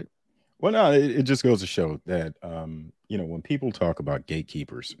infractions. Go ahead. Well, no, it just goes to show that you know, when people talk about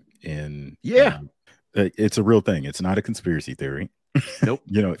gatekeepers, and it's a real thing. It's not a conspiracy theory. Nope.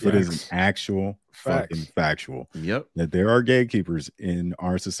 You know, it is an actual fucking factual. Yep. That there are gatekeepers in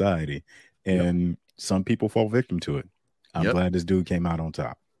our society, and some people fall victim to it. I'm glad this dude came out on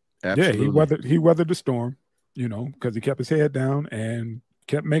top. Absolutely. Yeah, he weathered the storm, you know, because he kept his head down and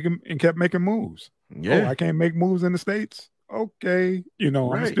kept making moves. Yeah. Oh, I can't make moves in the States. Okay. You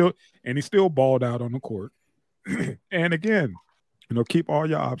know, he still balled out on the court. And again, you know, keep all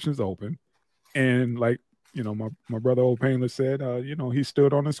your options open. And like, you know, my brother Old Painless said, you know, he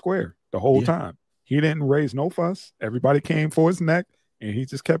stood on the square the whole time. He didn't raise no fuss. Everybody came for his neck, and he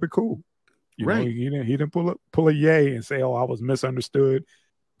just kept it cool. You know, he didn't pull a yay and say, "Oh, I was misunderstood."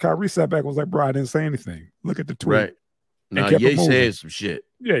 Kyrie sat back and was like, "Bro, I didn't say anything. Look at the tweet." No, Ye said some shit.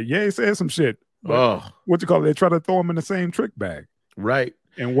 Yeah, Ye said some shit. But what you call it? They try to throw him in the same trick bag. Right.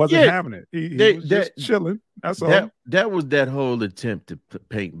 And wasn't having it. He was just chilling. That's all. That was that whole attempt to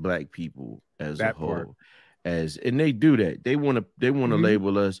paint black people as a whole. And they do that. They want to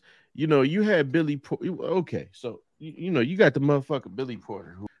label us. You know, you had Billy Porter. Okay, so you got the motherfucker Billy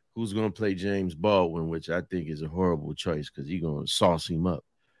Porter who's gonna play James Baldwin, which I think is a horrible choice because he's gonna sauce him up.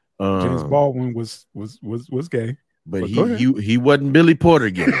 James Baldwin was gay. But he wasn't Billy Porter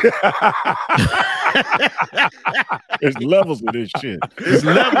gay. There's levels to this shit. There's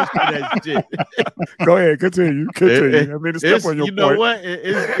levels to that shit. Go ahead, continue. I mean, step on your you know point. What?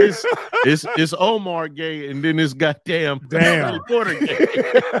 It's Omar gay, and then it's goddamn Billy Porter gay.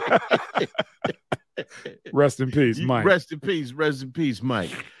 Rest in peace, Mike. Rest in peace,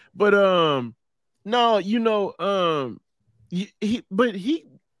 Mike. But no,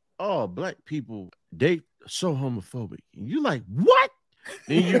 black people, they so homophobic. And you like what?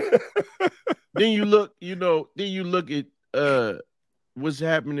 Then you look at what's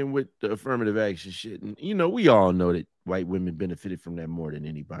happening with the affirmative action shit. And we all know that white women benefited from that more than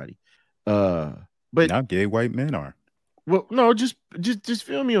anybody. But not gay white men are. Well, no, just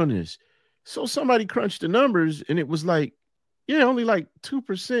feel me on this. So somebody crunched the numbers and it was like, only like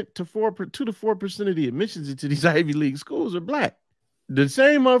 2% to 4% of the admissions into these Ivy League schools are black. The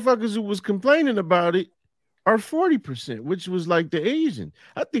same motherfuckers who was complaining about it are 40%, which was like the Asian.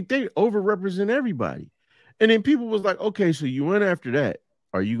 I think they overrepresent everybody. And then people was like, okay, so you went after that.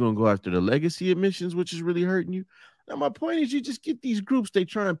 Are you going to go after the legacy admissions, which is really hurting you? Now, my point is you just get these groups, they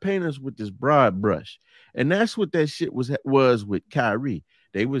try and paint us with this broad brush. And that's what that shit was with Kyrie.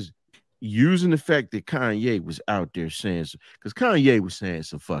 They was using the fact that Kanye was out there saying, because Kanye was saying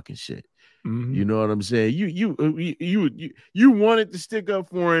some fucking shit. Mm-hmm. You know what I'm saying? You wanted to stick up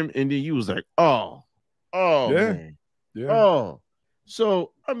for him, and then you was like, oh, man. Yeah. Oh.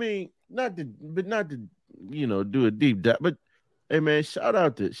 So I mean, not to do a deep dive, but hey man, shout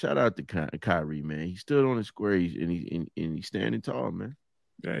out to Kyrie, man. He stood on his square and he's standing tall, man.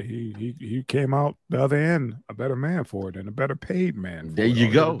 Yeah, he came out the other end a better man for it and a better paid man. There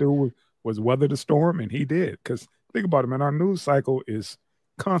you go. Do was weather the storm, and he did. Because think about it, man. Our news cycle is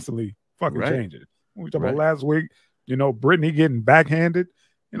constantly fucking changing. We talked about last week, Britney getting backhanded.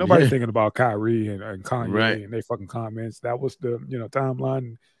 And nobody thinking about Kyrie and Kanye and they fucking comments. That was the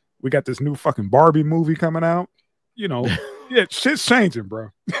timeline. We got this new fucking Barbie movie coming out. Shit's changing, bro.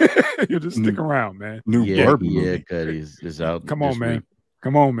 You just stick around, man. New Barbie movie. Yeah, Cuddy is out. Come on, man.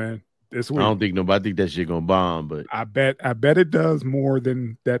 This week. I think that shit gonna bomb, but I bet it does more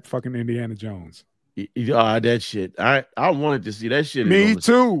than that fucking Indiana Jones. That shit. I wanted to see that shit. Me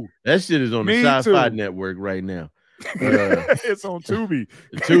too. That shit is on the Sci-Fi Network right now. It's on Tubi.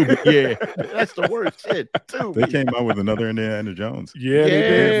 Yeah, that's the worst shit. Tubi. They came out with another Indiana Jones. Yeah, they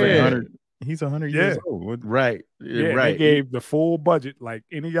did. He's 100 years old. Right. They gave the full budget like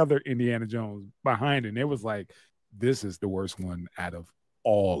any other Indiana Jones behind it. And it was like, this is the worst one out of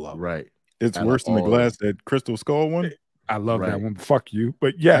all of them. Right. It's worse than that Crystal Skull one. I love that one. Fuck you.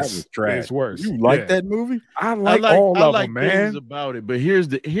 But yes, it's worse. You like that movie? I like all of them, man. Things about it, but here's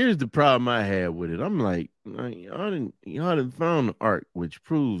the problem I had with it. I'm like, y'all didn't found the ark, which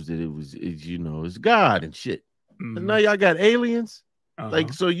proves that it's God and shit. Mm-hmm. And now y'all got aliens.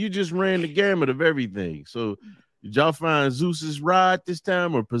 So you just ran the gamut of everything. So did y'all find Zeus's rod this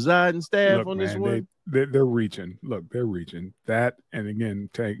time or Poseidon's staff on this one? They're reaching. Look, they're reaching that. And again,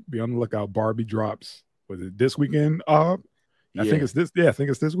 be on the lookout. Barbie drops. Was it this weekend? I think it's this. Yeah, I think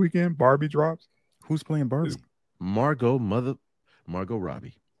it's this weekend. Barbie drops. Who's playing Barbie? Margot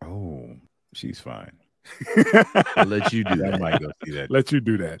Robbie. Oh, she's fine. I'll let you do that. I might go see that. Let you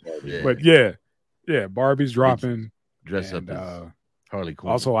do that. Yeah. But yeah, Barbie's dropping. Dress up as Harley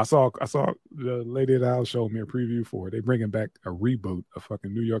Quinn. Also, I saw the lady at the house showed me a preview for it. They bringing back a reboot of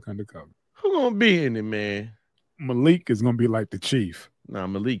fucking New York Undercover. Who gonna be in it, man? Malik is gonna be like the chief. Nah,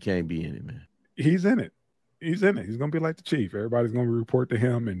 Malik can't be in it, man. He's in it. He's gonna be like the chief. Everybody's gonna report to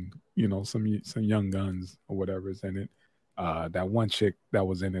him, and some young guns or whatever is in it. That one chick that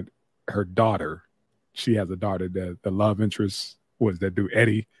was in it, her daughter. She has a daughter. The love interest was that dude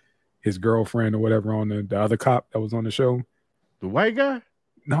Eddie, his girlfriend or whatever on the other cop that was on the show. The white guy?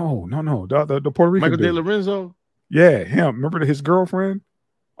 No. The Puerto Rican Michael dude. De Lorenzo? Yeah, him. Remember his girlfriend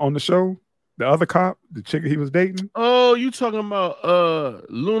on the show? The other cop, the chick he was dating. Oh, you talking about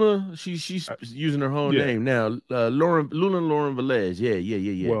Luna? She's using her whole name now. Lauren Velez.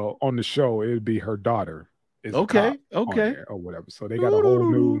 Yeah. Well, on the show, it'd be her daughter. Okay. Or whatever. So they got a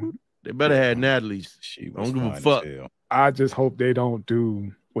whole new. They better have Natalie's. She don't give a fuck. I just hope they don't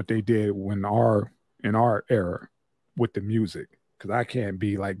do what they did in our era with the music. Because I can't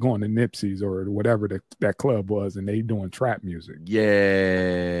be like going to Nipsey's or whatever that club was and they doing trap music.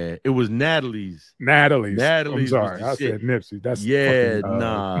 Yeah. It was Natalie's. I'm sorry. I said Nipsey. That's fucking,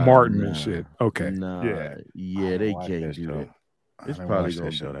 Martin and shit. Okay. Yeah, they can't do that. It's probably gonna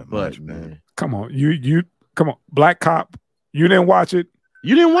show that much, man. Come on. You come on. Black Cop. You didn't watch it?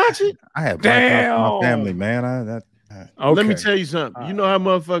 You didn't watch it? I have Black Cop in my family, man. Okay. Let me tell you something. You know how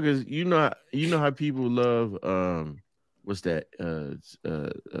motherfuckers, you know how people love what's that?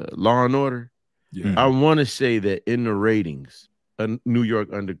 Law and Order. Yeah. I want to say that in the ratings, New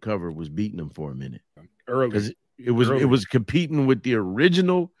York Undercover was beating them for a minute. Early. Because it was competing with the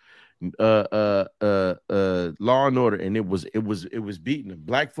original Law and Order, and it was beating them.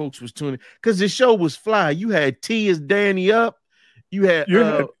 Black folks was tuning because the show was fly. You had T as Danny Up. You had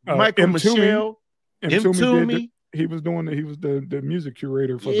Michael Michelle. M. He was the music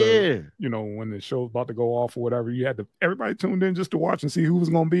curator for the, when the show was about to go off or whatever. You had everybody tuned in just to watch and see who was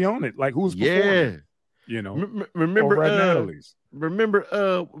going to be on it, like who was performing.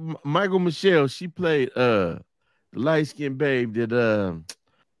 Remember Michael Michelle? She played the light skinned babe that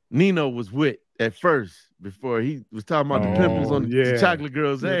Nino was with at first before he was talking about the pimples on the chocolate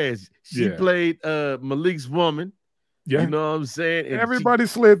girl's ass. She played Malik's woman. Yeah. You know what I'm saying? And everybody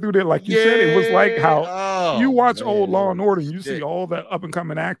slid through there. Like you said, it was like how you watch old Law and Order and you see all the up and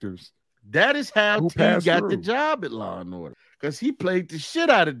coming actors. That is how he got the job at Law and Order. Because he played the shit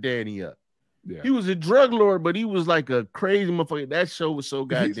out of Danny Up. Yeah. He was a drug lord, but he was like a crazy motherfucker. That show was so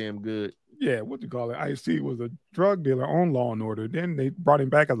goddamn good. Yeah, what you call it? Ice-T was a drug dealer on Law and Order. Then they brought him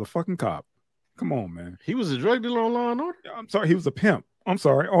back as a fucking cop. Come on, man. He was a drug dealer on Law and Order? I'm sorry, he was a pimp. I'm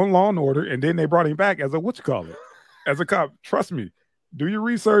sorry, on Law and Order, and then they brought him back as a as a cop. Trust me. Do your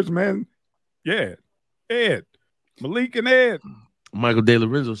research, man. Yeah. Ed. Malik and Ed. Michael De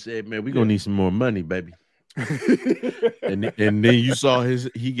Lorenzo said, man, we're gonna need some more money, baby. and then you saw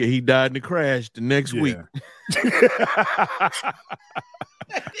he died in the crash the next week.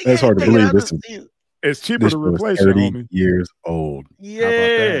 That's hard to believe. It's cheaper to replace 30 years old.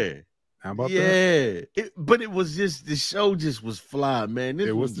 Yeah. How about that? But it was just the show just was fly, man.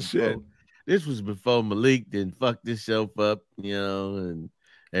 It was the shit. This was before Malik then fucked himself up, and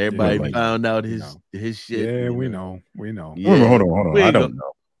everybody found out his shit. Yeah, we know. Yeah. Hold on. I don't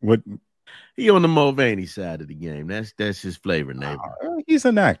know. What he on the Mulvaney side of the game. That's his flavor, neighbor. He's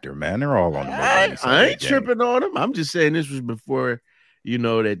an actor, man. They're all on the Mulvaney side. I ain't tripping on him. I'm just saying this was before,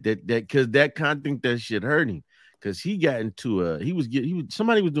 that because that kind of think that shit hurt him. Because he got into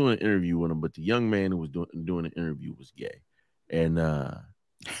somebody was doing an interview with him, but the young man who was doing the interview was gay, and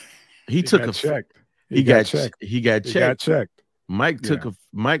he got checked. He got checked. Mike took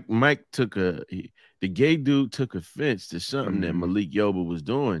the gay dude took offense to something that Malik Yoba was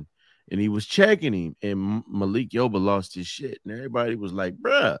doing, and he was checking him, and Malik Yoba lost his shit, and everybody was like,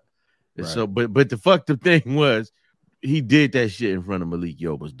 bruh. And so, but the fucked up thing was he did that shit in front of Malik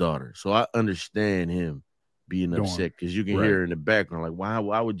Yoba's daughter. So I understand him being upset because you can hear her in the background, like,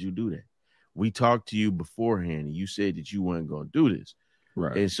 why would you do that? We talked to you beforehand, and you said that you weren't going to do this.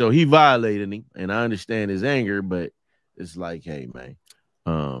 Right. And so he violated him, and I understand his anger, but it's like, hey, man.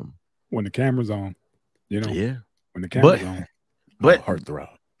 When the camera's on, Yeah. When the camera's on. But heartthrob.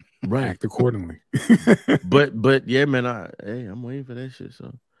 Right. Act accordingly. but yeah, man, I'm waiting for that shit.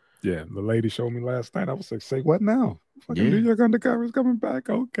 So yeah, the lady showed me last night. I was like, say what now? Fucking New York Undercover is coming back.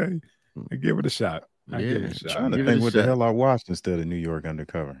 Okay. I give it a shot. Give it a shot. I'm trying to think what the hell I watched instead of New York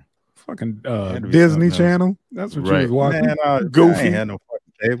Undercover. Fucking Disney Channel. That's what you was watching. Man, Goofy. I ain't had no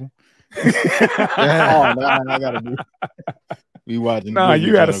fucking cable. I gotta be watching. Nah,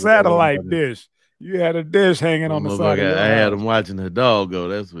 you had a satellite dish. You had a dish hanging on the side. I had him watching the dog go.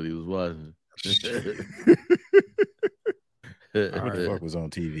 That's what he was watching. What the fuck was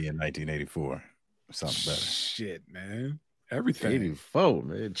on TV in 1984? Something better. Shit, man. Everything. 84,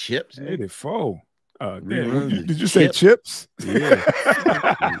 man. Chips. 84. Did you say Chips? Yeah.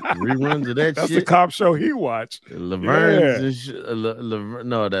 Reruns of that That's shit. the cop show he watched. Laverne and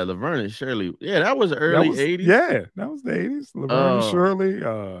Shirley. Yeah, that was the early 80s. Yeah, that was the 80s. Laverne and Shirley.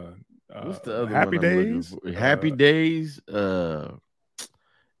 What's the other Happy one Days? Happy Days. It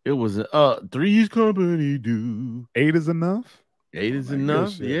was Three's Company Do. 8 is Enough. 8 is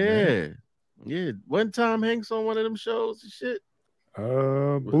Enough. Shit, yeah. One Tom Hanks on one of them shows and shit.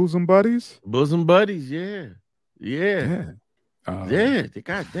 Bosom Buddies. Bosom Buddies, yeah. They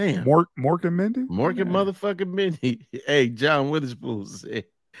goddamn. Mork and Mindy. Mork and motherfucking Mindy. Hey, John Witherspoon said,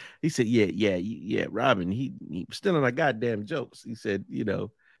 he said, yeah, Robin, he stealing our goddamn jokes. He said,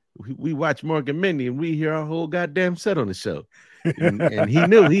 we watch Mork and Mindy, and we hear our whole goddamn set on the show. And he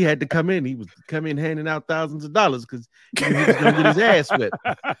knew he had to come in. He was come in handing out thousands of dollars because he was going to get his ass whipped.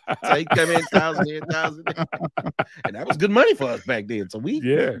 So he come in $1,000, and that was good money for us back then. So we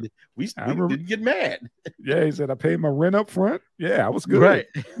didn't get mad. Yeah, he said I paid my rent up front. Yeah, I was good. Right.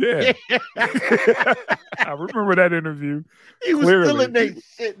 Yeah, I remember that interview. He was feeling that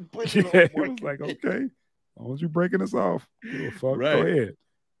shit. And he was like, okay, as long as you're breaking us off, fuck, right. Go ahead.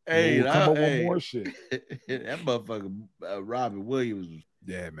 Hey, we'll come up with more shit. That motherfucker Robin Williams.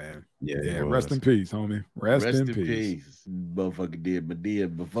 Yeah, man. Yeah. Rest in peace, homie. Rest in peace. Motherfucker did Medea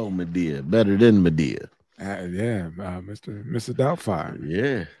before Medea, better than Medea. Mr.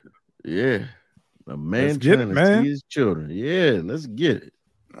 Doubtfire. Yeah. A man trying to see his children. Yeah, let's get it.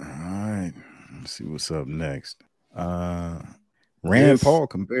 All right. Let's see what's up next. Rand Paul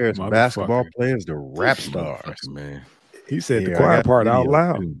compares basketball players to rap stars. Man. He said the quiet part out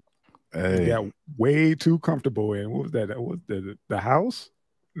loud. He got way too comfortable. And what was that? What was the House?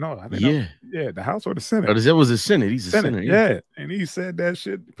 No, I think the House or the Senate. Oh, that was the Senate. He's a Senate. Yeah. And he said that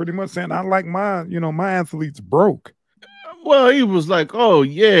shit pretty much saying, I like my athletes broke. Well, he was like, oh,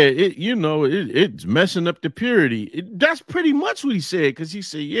 yeah, it's messing up the purity. That's pretty much what he said, because he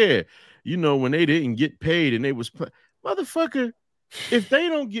said, yeah, when they didn't get paid and they was motherfucker, if they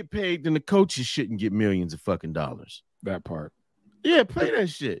don't get paid, then the coaches shouldn't get millions of fucking dollars. That part. Yeah, play that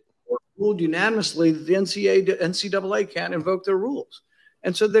shit. Ruled unanimously that the NCAA can't invoke their rules.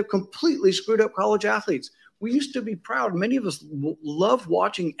 And so they've completely screwed up college athletes. We used to be proud. Many of us loved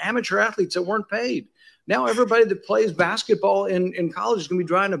watching amateur athletes that weren't paid. Now everybody that plays basketball in college is going to be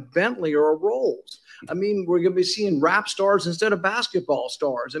driving a Bentley or a Rolls. I mean, we're going to be seeing rap stars instead of basketball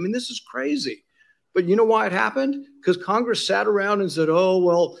stars. I mean, this is crazy. But you know why it happened? Because Congress sat around and said, oh,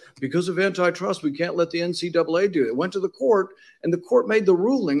 well, because of antitrust, we can't let the NCAA do it. It went to the court, and the court made the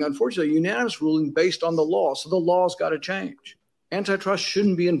ruling, unfortunately, a unanimous ruling based on the law. So the law's got to change. Antitrust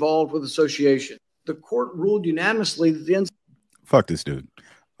shouldn't be involved with association. The court ruled unanimously that the NCAA... Fuck this dude.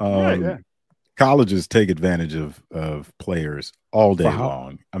 Colleges take advantage of players all day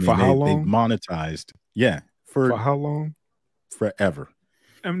long. I mean, they monetized. Yeah. For how long? Forever.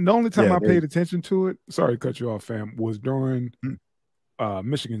 And the only time I paid attention to it, sorry to cut you off, fam, was during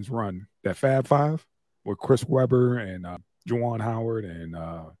Michigan's run, that Fab Five, with Chris Webber and Juwan Howard and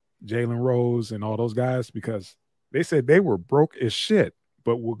Jalen Rose and all those guys, because they said they were broke as shit,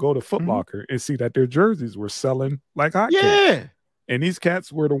 but would go to Foot Locker and see that their jerseys were selling like hotcakes. Yeah. And these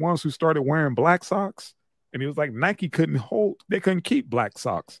cats were the ones who started wearing black socks. And it was like Nike couldn't keep black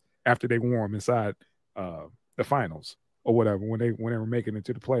socks after they wore them inside the finals or whatever, when they were making it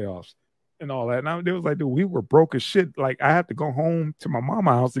to the playoffs and all that. And they was like, dude, we were broke as shit. Like, I had to go home to my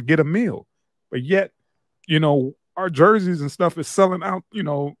mama's house to get a meal. But yet, our jerseys and stuff is selling out.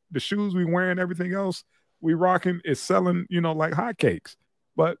 The shoes we wearing, everything else we rocking is selling, like hotcakes.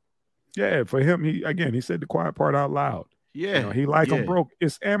 But yeah, for him, he said the quiet part out loud. Yeah. He them broke.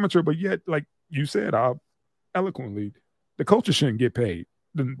 It's amateur, but yet, like you said, eloquently, the coaches shouldn't get paid.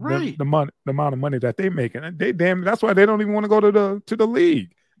 The amount of money that they making, and that's why they don't even want to go to the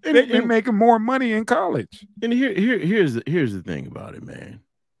league. They're making more money in college. And here's the thing about it, man.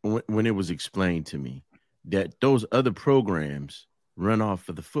 When it was explained to me that those other programs run off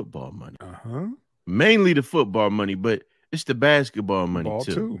of the football money, mainly the football money, but it's the basketball money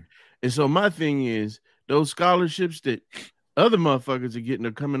too. And so my thing is, those scholarships that other motherfuckers are getting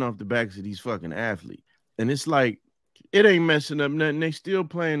are coming off the backs of these fucking athletes, and it's like, it ain't messing up nothing. They still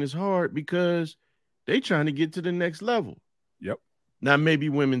playing as hard because they trying to get to the next level. Yep. Now, maybe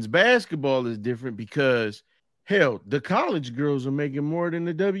women's basketball is different because, hell, the college girls are making more than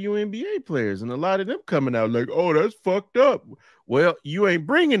the WNBA players. And a lot of them coming out like, oh, that's fucked up. Well, you ain't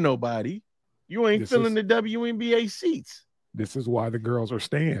bringing nobody. You ain't filling the WNBA seats. This is why the girls are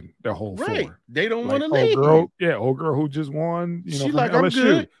staying their whole floor. They don't want to leave. Old girl who just won, she like, I'm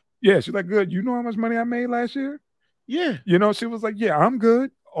good. Yeah, she's like, good. You know how much money I made last year? Yeah. She was like, yeah, I'm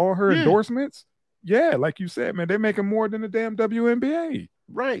good. All her endorsements. Yeah, like you said, man, they're making more than the damn WNBA.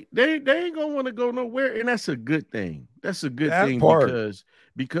 Right. They ain't gonna want to go nowhere. And that's a good thing. That's a good thing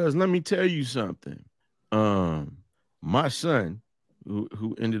because let me tell you something. My son,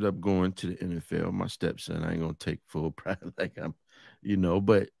 who ended up going to the NFL, my stepson, I ain't gonna take full pride like I'm,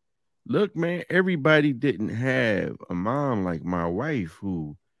 but look, man, everybody didn't have a mom like my wife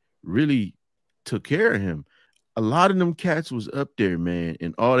who really took care of him. A lot of them cats was up there, man,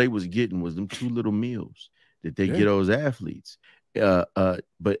 and all they was getting was them 2 little meals that they get those athletes.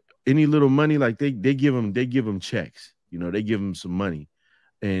 But any little money, like they give them checks, they give them some money,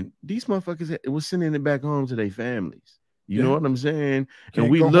 and these motherfuckers was sending it back home to their families. You know what I'm saying? Can't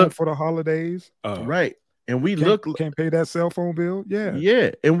and we go look home for the holidays. Right. And we can't pay that cell phone bill.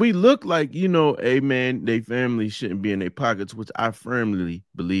 Yeah. And we look like, hey man, they families shouldn't be in their pockets, which I firmly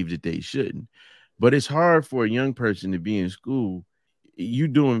believe that they shouldn't. But it's hard for a young person to be in school. You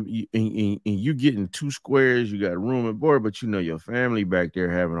getting 2 squares, you got room and board, but your family back there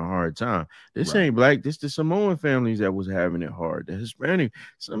having a hard time. This ain't black. This the Samoan families that was having it hard. The Hispanic,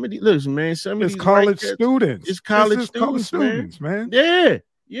 some of these college students. It's college students, man.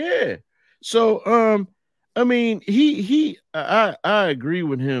 Yeah. So I mean, I agree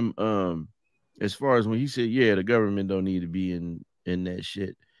with him as far as when he said, the government don't need to be in that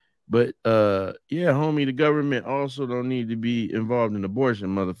shit. But homie, the government also don't need to be involved in abortion,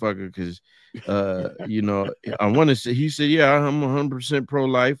 motherfucker, because I want to say, he said, I'm 100%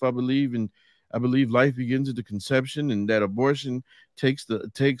 pro-life. I believe life begins at the conception, and that abortion takes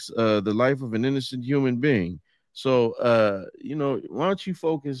the life of an innocent human being. So why don't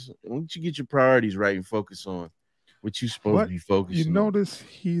you get your priorities right and focus on what you're supposed to be focusing on? You notice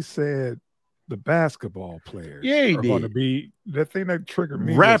he said the basketball players are going to be the thing that triggered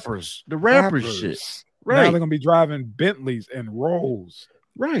me. Rappers, the rappers shit. Right. Now they're going to be driving Bentleys and Rolls.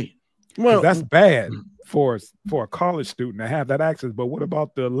 Right. Well, that's bad for a college student to have that access. But what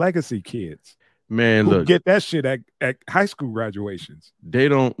about the legacy kids? Man, who look, get that shit at high school graduations. They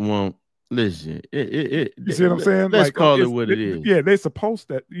don't want. Listen, you see what I'm saying? Let's call it what it is. Yeah, they're supposed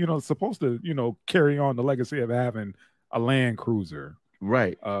to carry on the legacy of having a Land Cruiser.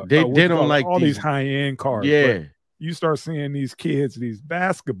 Right. They don't like all these high-end cars. Yeah. But you start seeing these kids, these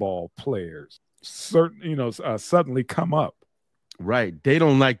basketball players, suddenly come up. Right. They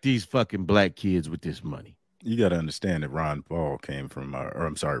don't like these fucking black kids with this money. You got to understand that Rand Paul came from a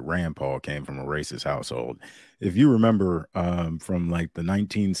racist household. If you remember from like the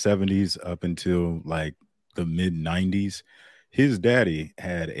 1970s up until like the mid 90s, his daddy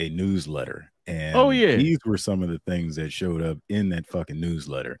had a newsletter. And these were some of the things that showed up in that fucking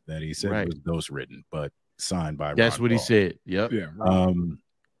newsletter that he said was ghostwritten, but signed by That's Ron what Paul. He said. Yep.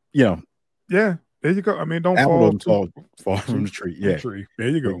 Yeah. Yeah. There you go. I mean, don't fall from the tree. Yeah, there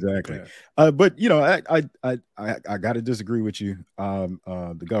you go. Exactly. Yeah. But I got to disagree with you.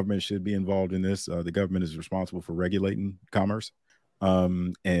 The government should be involved in this. The government is responsible for regulating commerce,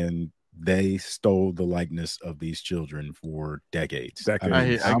 and they stole the likeness of these children for decades.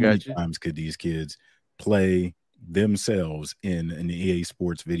 How many times could these kids play themselves in an EA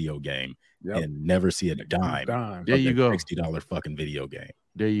Sports video game and never see a dime? There you go. $60 fucking video game.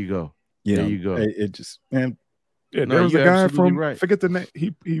 There you go. There you go. It just, man. Yeah, there was a guy from forget the name.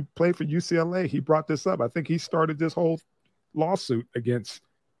 He played for UCLA. He brought this up. I think he started this whole lawsuit against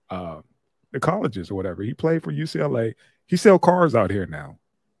the colleges or whatever. He played for UCLA. He sells cars out here now.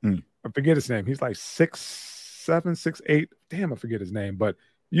 I forget his name. He's like 6'7", 6'8". Damn, I forget his name. But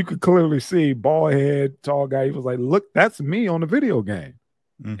you could clearly see bald head, tall guy. He was like, "Look, that's me on the video game."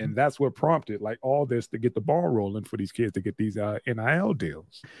 And that's what prompted like all this to get the ball rolling for these kids to get these NIL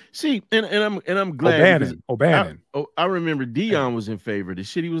deals. See, and I'm glad. O'Bannon. I remember Dion was in favor of this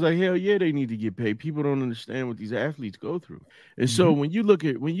shit. He was like, hell yeah, they need to get paid. People don't understand what these athletes go through. And so when you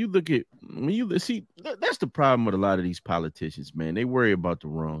see, that's the problem with a lot of these politicians, man. They worry about the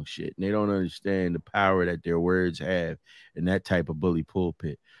wrong shit and they don't understand the power that their words have in that type of bully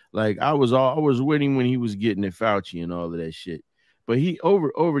pulpit. Like I was with him when he was getting at Fauci and all of that shit. But he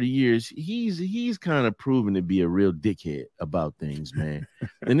over the years, he's kind of proven to be a real dickhead about things, man.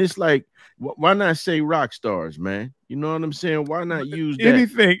 And it's like, why not say rock stars, man? You know what I'm saying? Why not use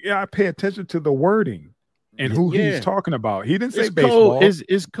anything? Yeah, I pay attention to the wording and who he's talking about. He didn't say baseball.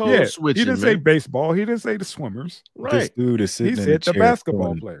 It's code switching. He didn't say baseball. He didn't say the swimmers. Right. This dude is sitting. He said the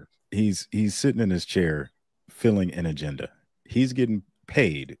basketball players. He's sitting in his chair, filling an agenda. He's getting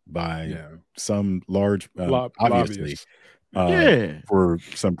paid by some large, obviously. For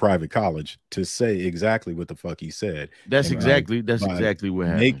some private college to say exactly what the fuck he said. That's exactly what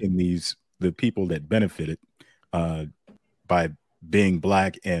happened. Making the people that benefited by being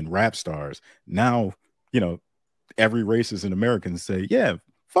black and rap stars. Now, every racist in America say, yeah,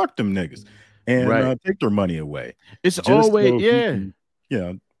 fuck them niggas and take their money away. It's always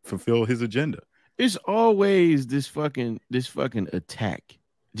fulfill his agenda. It's always this fucking attack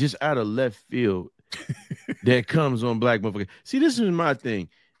just out of left field. That comes on black motherfuckers. See, this is my thing.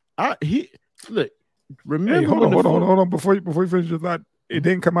 Remember? Hold on. Before you finish your thought, it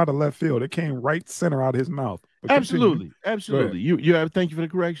didn't come out of left field. It came right center out of his mouth. Absolutely. You have. Thank you for the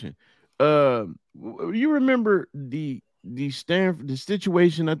correction. You remember the Stanford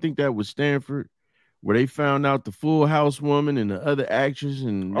situation? I think that was Stanford, where they found out the Full House woman and the other actress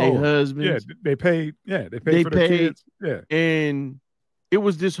and their husbands. Yeah, they paid for their kids. Yeah. And it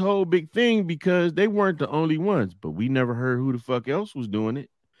was this whole big thing because they weren't the only ones, but we never heard who the fuck else was doing it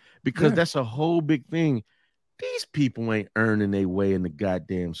because that's a whole big thing. These people ain't earning their way in the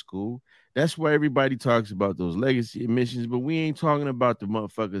goddamn school. That's why everybody talks about those legacy admissions, but we ain't talking about the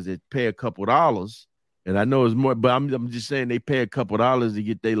motherfuckers that pay a couple dollars. And I know it's more, but I'm just saying they pay a couple dollars to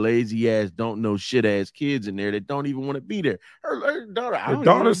get their lazy ass, don't know shit ass kids in there that don't even want to be there. Her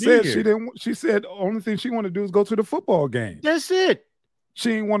daughter said she didn't. She said the only thing she want to do is go to the football game. That's it.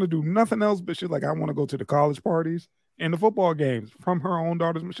 She ain't want to do nothing else, but she's like, I want to go to the college parties and the football games from her own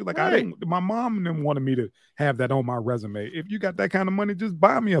daughters. She's like, my mom didn't want me to have that on my resume. If you got that kind of money, just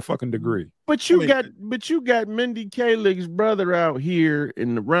buy me a fucking degree. But you got Mindy Kaling's brother out here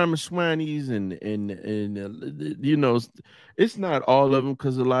and the Ramaswamys and you know, it's not all of them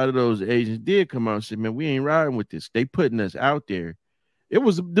because a lot of those agents did come out and say, man, we ain't riding with this. They putting us out there. It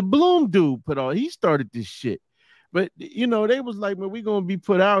was the Bloom dude he started this shit. But, you know, they was like, man, we going to be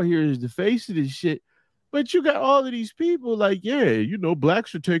put out here as the face of this shit. But you got all of these people like, yeah, you know,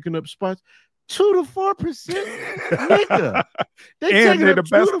 blacks are taking up spots 2 to 4%. Nigga. They're the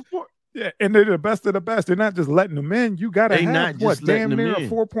best. 2 to 4. Yeah, and they're the best of the best. They're not just letting them in. You got to have damn near a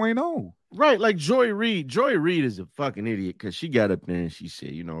 4.0. Right, like Joy Reid. Joy Reid is a fucking idiot because she got up there and she said,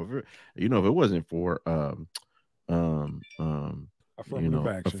 if it wasn't for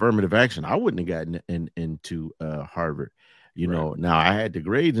affirmative action, I wouldn't have gotten into Harvard. Now I had the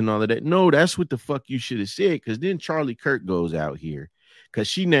grades and all of that. No, that's what the fuck you should have said. Because then Charlie Kirk goes out here because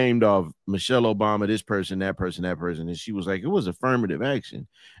she named off Michelle Obama, this person, that person, that person. And she was like, it was affirmative action.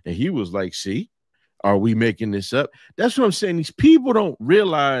 And he was like, see, are we making this up? That's what I'm saying. These people don't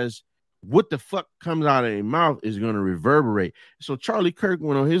realize what the fuck comes out of their mouth is going to reverberate. So Charlie Kirk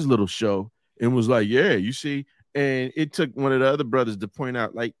went on his little show and was like, yeah, you see. And it took one of the other brothers to point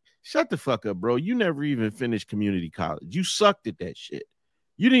out, like, shut the fuck up, bro. You never even finished community college. You sucked at that shit.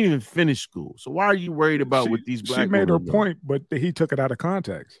 You didn't even finish school. So why are you worried about what these black She made her point, but he took it out of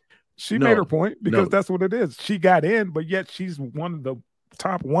context. She made her point because that's what it is. She got in, but yet she's one of the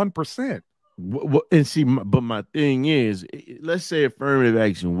top 1%. And see, but my thing is, let's say affirmative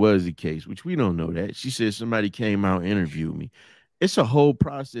action was the case, which we don't know that. She said somebody came out and interviewed me. It's a whole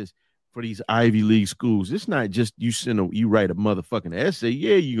process for these Ivy League schools. It's not just you write a motherfucking essay.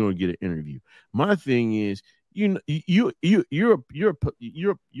 Yeah, you're gonna get an interview. My thing is, you're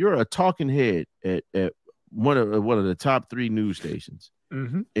a talking head at one of the top 3 news stations,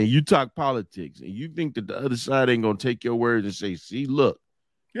 and you talk politics, and you think that the other side ain't gonna take your words and say, "See, look."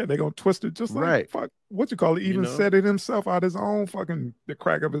 Yeah, they're gonna twist it just like fuck. What you call it? Even said it himself out his own fucking the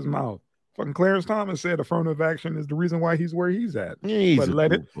crack of his mouth. Fucking Clarence Thomas said affirmative action is the reason why he's where he's at.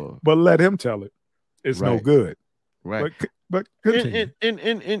 But let him tell it. It's no good. Right. But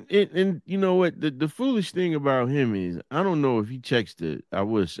and you know what? The foolish thing about him is I don't know if he checks let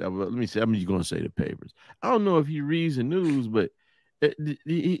me say, I'm just gonna say the papers. I don't know if he reads the news, but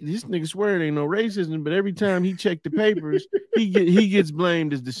this nigga swear it ain't no racism, but every time he checked the papers, he gets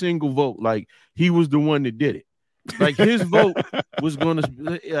blamed as the single vote, like he was the one that did it. Like his vote was gonna,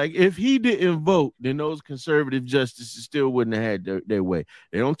 like if he didn't vote, then those conservative justices still wouldn't have had their way.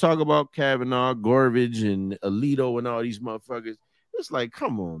 They don't talk about Kavanaugh, Gorsuch, and Alito and all these motherfuckers. It's like,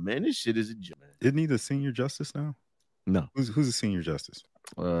 come on, man, this shit is a joke. Isn't he the senior justice now? No, who's the senior justice?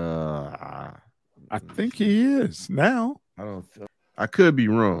 I think he is now. I don't. I could be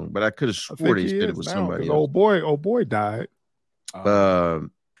wrong, but I could have swore they said it was somebody else. Old boy died.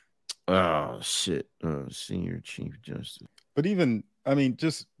 Oh shit! Senior Chief Justice. But even, I mean,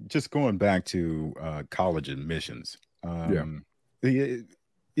 just going back to college admissions.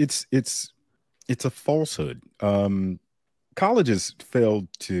 It's a falsehood. Colleges failed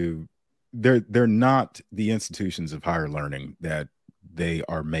to. They're not the institutions of higher learning that they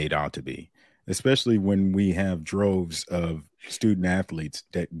are made out to be. Especially when we have droves of student athletes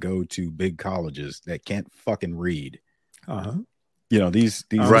that go to big colleges that can't fucking read. These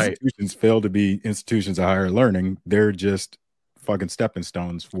institutions fail to be institutions of higher learning. They're just fucking stepping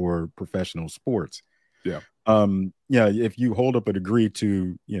stones for professional sports. If you hold up a degree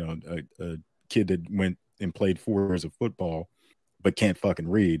to a kid that went and played 4 years of football but can't fucking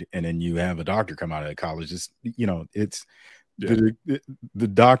read, and then you have a doctor come out of college, the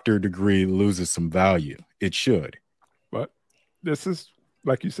doctor degree loses some value. It should. But this is,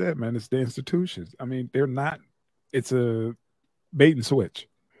 like you said, man, it's the institutions. I mean, they're not, it's a bait and switch,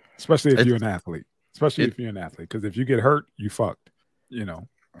 especially if you're an athlete. Because if you get hurt, you fucked,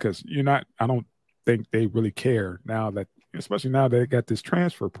 because I don't think they really care now that, especially now they got this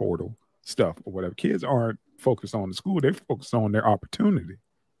transfer portal stuff or whatever. Kids aren't focused on the school; they're focused on their opportunity.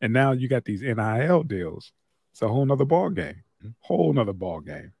 And now you got these NIL deals. It's a whole nother ball game. Whole nother ball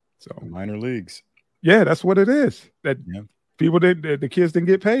game. So minor leagues. Yeah, that's what it is. That people the kids didn't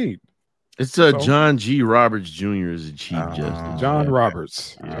get paid. It's John G. Roberts Jr. is the Chief Justice. John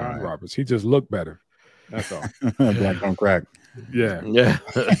Roberts. John Roberts. He just looked better. That's all. Black on crack. Yeah. Yeah.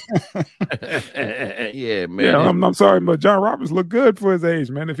 Yeah, man. Yeah, I'm sorry, but John Roberts looked good for his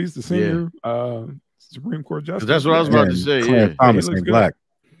age, man. If he's the senior Supreme Court justice. That's what I was about to say. Clarence Thomas ain't black.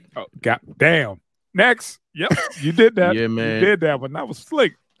 Oh, God damn. Next. Yep. You did that. Yeah, man. You did that one. That was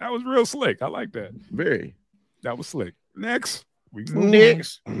slick. That was real slick. I like that. Very. That was slick. Next.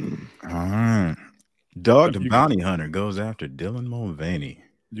 Next. Dog the Bounty Hunter goes after Dylan Mulvaney.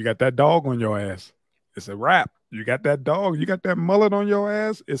 You got that dog on your ass. It's a wrap. You got that dog. You got that mullet on your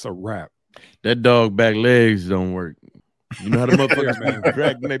ass. It's a wrap. That dog back legs don't work. You know how the motherfuckers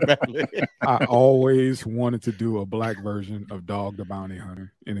dragging their back legs. I always wanted to do a black version of Dog the Bounty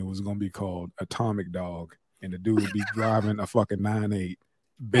Hunter, and it was going to be called Atomic Dog. And the dude would be driving a fucking 9.8,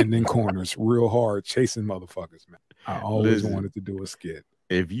 bending corners real hard, chasing motherfuckers, man. I always wanted to do a skit.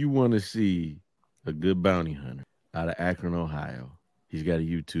 If you want to see a good bounty hunter out of Akron, Ohio, he's got a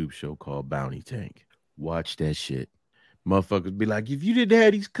YouTube show called Bounty Tank. Watch that shit. Motherfuckers be like, if you didn't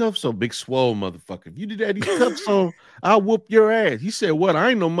have these cuffs on, big swole motherfucker, if you didn't have these cuffs on, I'll whoop your ass. He said, what? I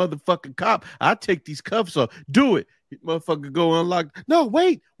ain't no motherfucking cop. I take these cuffs off. Do it. Motherfucker go unlock. No,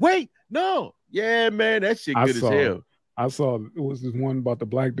 wait, no. Yeah, man, that shit good as hell. I saw it was this one about the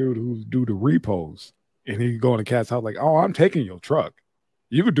black dude who do the repos, and he go in the cat's house like, oh, I'm taking your truck.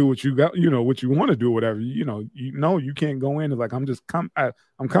 You could do what you got, what you want to do, whatever. You can't go in. It's like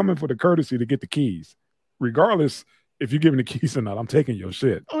I'm coming for the courtesy to get the keys, regardless if you give me the keys or not. I'm taking your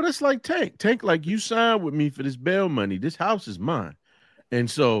shit. Oh, that's like Tank. Tank, like you signed with me for this bail money. This house is mine, and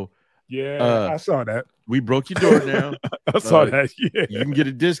so I saw that. We broke your door down. I saw that. Yeah, you can get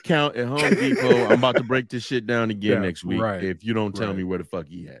a discount at Home Depot. I'm about to break this shit down again next week if you don't tell me where the fuck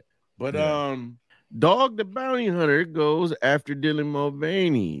he at. But Dog the Bounty Hunter goes after Dylan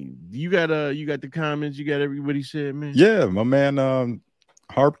Mulvaney. You got the comments. You got everybody said, man. Yeah, my man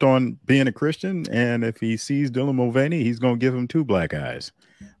harped on being a Christian, and if he sees Dylan Mulvaney, he's gonna give him 2 black eyes.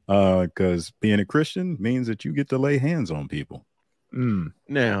 Because being a Christian means that you get to lay hands on people.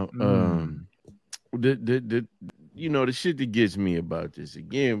 Now, the shit that gets me about this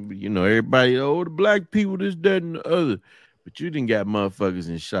again, everybody, the black people, this, that, and the other. But you didn't got motherfuckers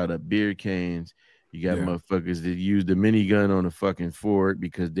and shot up beer cans. You got motherfuckers that used the minigun on a fucking Ford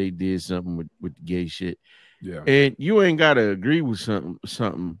because they did something with the gay shit. Yeah. And you ain't gotta agree with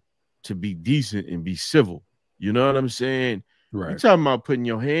something to be decent and be civil. You know what I'm saying? Right. You're talking about putting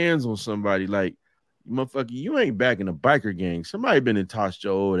your hands on somebody like, motherfucker, you ain't back in a biker gang. Somebody been and tossed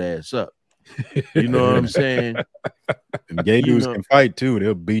your old ass up. You know what I'm saying? And gay dudes can fight too.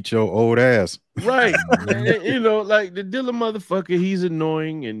 They'll beat your old ass. Right. Like the Dylan motherfucker, he's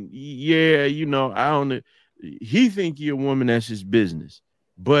annoying. And I don't. He think you're a woman, that's his business.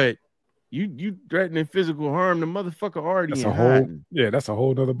 But you threatening physical harm, the motherfucker already that's hiding. That's a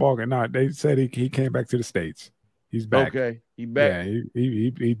whole other ballgame. Nah, they said he came back to the States. He's back. Okay, he back. Yeah,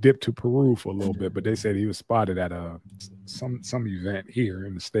 he dipped to Peru for a little bit, but they said he was spotted at some event here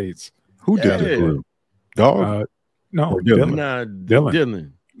in the States. Who did the Peru? Dog? No, Dylan. Nah,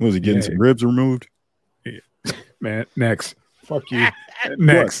 Dylan. Was he getting some ribs removed? Yeah. Man, next. Fuck you.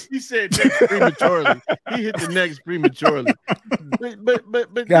 Next. He said next prematurely. He hit the next prematurely.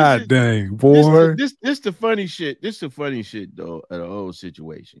 But God dang, boy. This the funny shit. This the funny shit though at a whole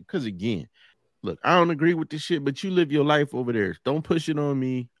situation. Because again, look, I don't agree with this shit, but you live your life over there. Don't push it on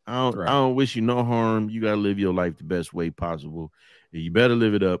me. I don't wish you no harm. You gotta live your life the best way possible. And you better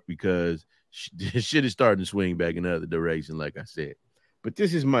live it up because shit is starting to swing back in the other direction, like I said. But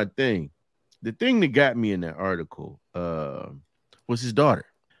this is my thing. The thing that got me in that article was his daughter.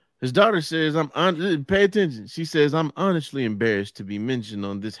 His daughter says, pay attention. She says, I'm honestly embarrassed to be mentioned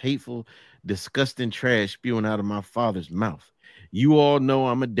on this hateful, disgusting trash spewing out of my father's mouth. You all know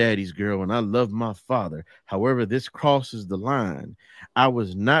I'm a daddy's girl and I love my father. However, this crosses the line. I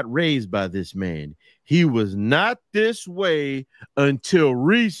was not raised by this man. He was not this way until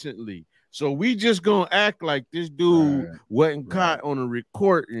recently. So we just gonna act like this dude wasn't caught on a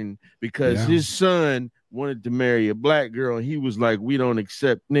recording because his son wanted to marry a black girl and he was like, we don't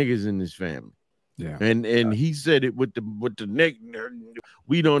accept niggas in this family. Yeah. And he said it with the neck.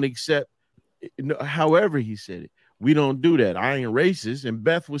 We don't accept. However he said it. We don't do that. I ain't racist. And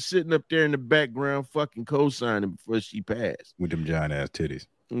Beth was sitting up there in the background fucking co-signing before she passed. With them giant ass titties.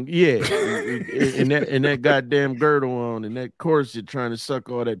 Yeah, and that goddamn girdle on and that corset trying to suck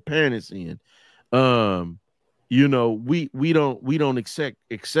all that panties in. You know, we don't accept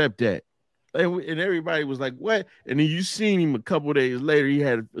that. And everybody was like, what? And then you seen him a couple days later. He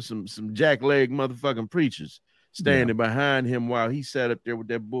had some jackleg motherfucking preachers standing behind him while he sat up there with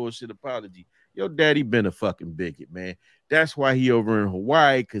that bullshit apology. Your daddy been a fucking bigot, man. That's why he over in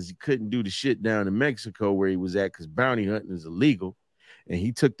Hawaii, because he couldn't do the shit down in Mexico where he was at, because bounty hunting is illegal. And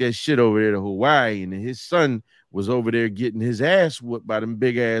he took that shit over there to Hawaii, and his son was over there getting his ass whooped by them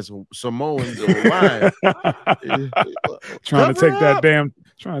big ass Samoans of Hawaii. Trying to take that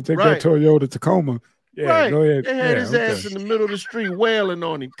Toyota Tacoma. Yeah, right. Go ahead. They had his ass in the middle of the street wailing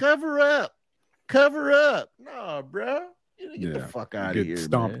on him. Cover up. Nah, bro. Get the fuck out of here.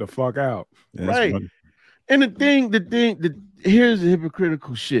 Stomp man. the fuck out. Yeah, right. Funny. And the thing, here's the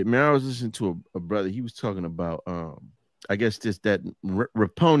hypocritical shit, man. I was listening to a brother. He was talking about I guess that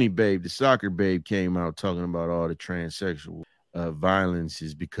Raponi babe, the soccer babe, came out talking about all the transsexual violence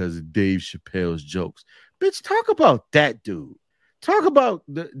is because of Dave Chappelle's jokes. Bitch, talk about that dude. Talk about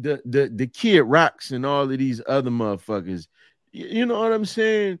the Kid Rocks and all of these other motherfuckers. You know what I'm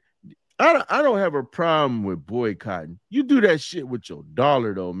saying? I don't have a problem with boycotting. You do that shit with your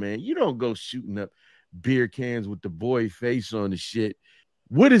dollar, though, man. You don't go shooting up beer cans with the boy face on the shit.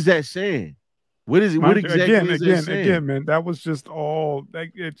 What is that saying? What exactly is that saying? Again, man, that was just all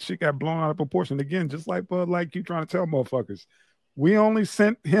that shit got blown out of proportion. Again, just like Bud Light, you trying to tell motherfuckers. We only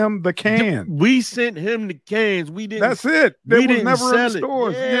sent him the cans. We sent him the cans. We didn't. That's it. It was never in the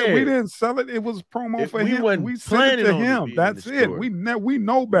stores. Yeah, we didn't sell it. It was promo for him. We sent it to him. That's it. We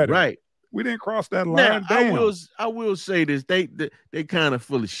know better. Right. We didn't cross that line. Now, I will say this. They kind of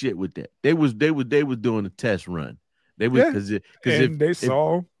full of shit with that. They was doing a test run. They was because they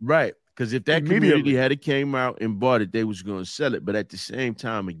saw right. Because if that community had came out and bought it, they was going to sell it. But at the same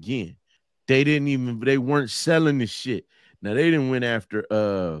time, again, they weren't selling the shit. Now they didn't went after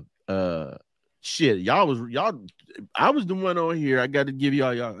shit. I was the one on here. I got to give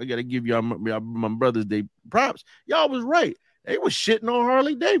y'all my brothers they props. Y'all was right. They was shitting on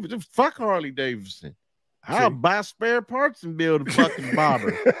Harley Davidson. Fuck Harley Davidson. I'll buy spare parts and build a fucking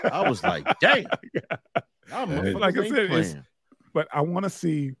bobber. I was like, damn. Like I said, but I want to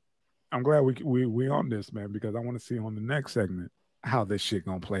see. I'm glad we on this, man, because I want to see on the next segment how this shit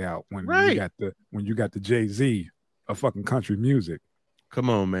gonna play out when you got the Jay-Z of fucking country music. Come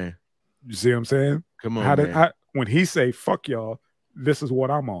on, man. You see what I'm saying? Come on, when he say "fuck y'all," this is what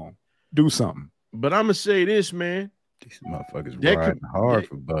I'm on. Do something. But I'm gonna say this, man. These motherfuckers riding hard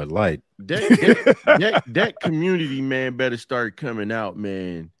for Bud Light. That community, man, better start coming out,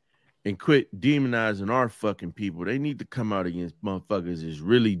 man, and quit demonizing our fucking people. They need to come out against motherfuckers is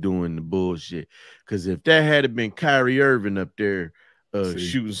really doing the bullshit. Because if that had been Kyrie Irving up there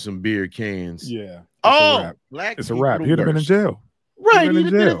shooting some beer cans, it's a wrap. He'd have been in jail. Right, he'd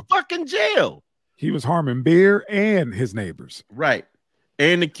have been in fucking jail. He was harming beer and his neighbors. Right,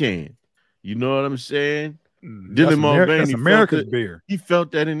 and the can. You know what I'm saying? Dylan Mulvaney, that's America's beer. He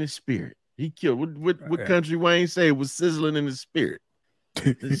felt that in his spirit. He killed. What country Wayne say was sizzling in his spirit?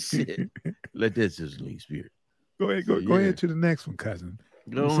 Shit. Let that sizzle in his spirit. Go ahead to the next one, cousin.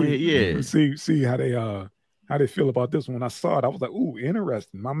 Go ahead, yeah. See how they feel about this one. When I saw it, I was like, ooh,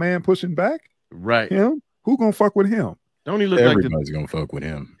 interesting. My man pushing back. Right. Him? Who gonna fuck with him? Don't he look everybody's gonna fuck with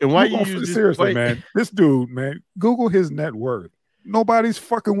him? And why you use seriously, man? This dude, man. Google his net worth. Nobody's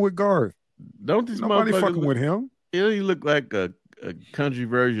fucking with Garth. Nobody fucking with him. He look like a country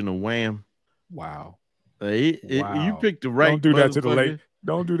version of Wham. Wow. You picked the right. Don't do that to the late.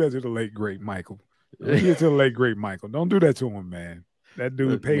 Don't do that to the late great Michael. Don't do that to the late great Michael. Don't do that to him, man. That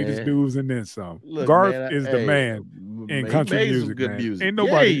dude paid his dues and then some. Garth is the man in country music, man. Music. Ain't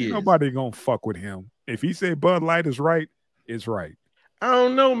nobody gonna fuck with him. If he say Bud Light is right, it's right. I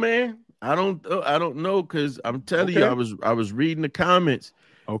don't know, man. I don't know, because I'm telling you, I was reading the comments.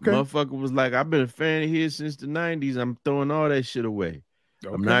 Okay. Motherfucker was like, I've been a fan of his since the 90s. I'm throwing all that shit away.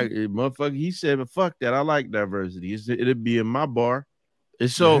 Okay. I'm not, motherfucker. He said, but fuck that. I like diversity. It'll be in my bar. And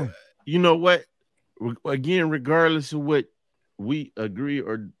so, you know what? Again, regardless of what we agree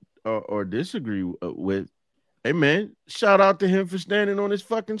or disagree with, hey, man, shout out to him for standing on his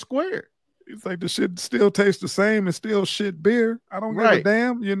fucking square. It's like the shit still tastes the same and still shit beer. I don't give a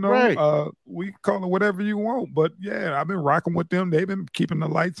damn, you know. Right. We call it whatever you want, but yeah, I've been rocking with them. They've been keeping the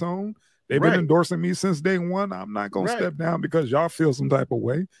lights on. They've been endorsing me since day one. I'm not gonna step down because y'all feel some type of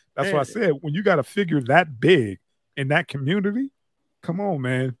way. That's what I said. When you got a figure that big in that community, come on,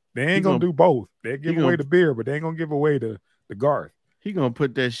 man. They ain't gonna do both. They give away the beer, but they ain't gonna give away the Garth. He gonna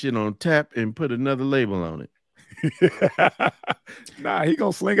put that shit on tap and put another label on it. Nah, he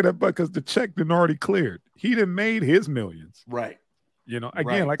gonna sling it at butt because the check done already cleared. He done made his millions. Right. You know,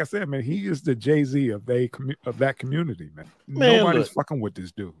 again, like I said, man, he is the Jay-Z of that community, man. Nobody's fucking with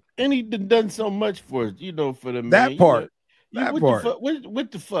this dude. And he done so much for us, you know, for the man. That part.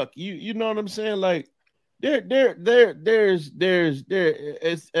 What the fuck? You know what I'm saying? Like there's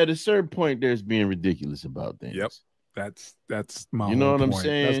at a certain point there's being ridiculous about things. Yep. That's my you know what point. I'm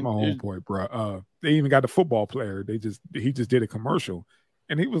saying? That's my whole point, bro. They even got the football player. He just did a commercial,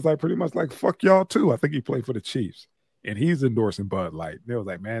 and he was like pretty much like fuck y'all too. I think he played for the Chiefs, and he's endorsing Bud Light. They was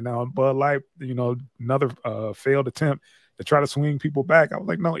like, man, now Bud Light, you know, another failed attempt to try to swing people back. I was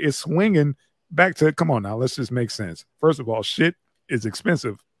like, no, it's swinging back to come on now. Let's just make sense. First of all, shit is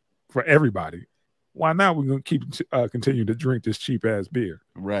expensive for everybody. Why not? We're gonna keep continue to drink this cheap ass beer,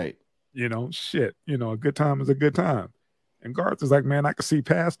 right? You know, shit. You know, a good time is a good time. And Garth is like, man, I can see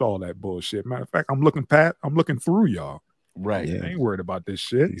past all that bullshit. Matter of fact, I'm looking through y'all. Right. Yeah. I ain't worried about this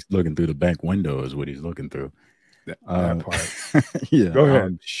shit. He's looking through the bank window is what he's looking through. That part. Yeah. Go ahead.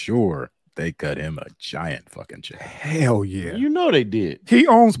 I'm sure they cut him a giant fucking check. Hell yeah. You know they did. He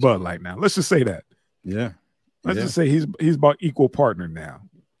owns Bud Light now. Let's just say that. Yeah. Let's just say he's about equal partner now.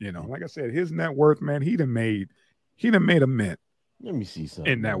 You know, like I said, his net worth, man, he done made a mint. Let me see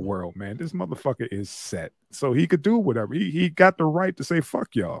something in that world, man. This motherfucker is set, so he could do whatever. He got the right to say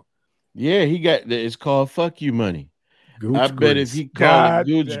fuck y'all. Yeah, he got. It's called fuck you money. Gooch I bet grease. if he called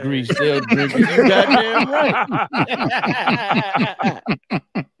it Gooch grease, they'll drink it. You goddamn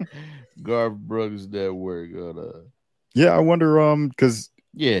right. Garth Brooks Network. Yeah, I wonder. Because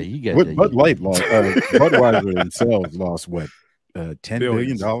he got what that. Bud Light lost. Budweiser themselves lost what $10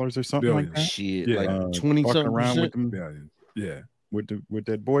 billion or something like that. Shit, like 20-something around with percent. them. Yeah, with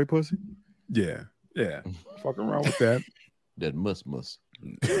that boy pussy. Yeah. Fucking around with that. That must.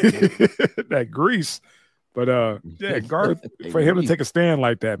 That grease. But Garth, for him to take a stand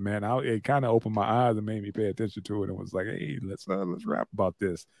like that, man, it kind of opened my eyes and made me pay attention to it. And was like, hey, let's rap about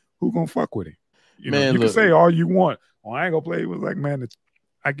this. Who gonna fuck with him? You know, you can say all you want. Oh, I ain't gonna play. It was like, man,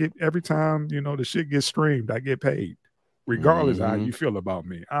 I get every time, you know, the shit gets streamed, I get paid. Regardless of how you feel about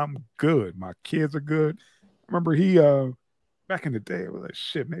me. I'm good. My kids are good. Remember he back in the day, it was like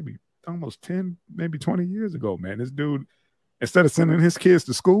shit, maybe almost 10, maybe 20 years ago, man. This dude, instead of sending his kids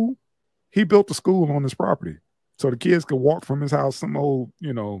to school, he built a school on his property. So the kids could walk from his house, some old,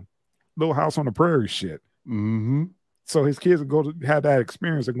 you know, little house on the prairie shit. Mm-hmm. So his kids would go to have that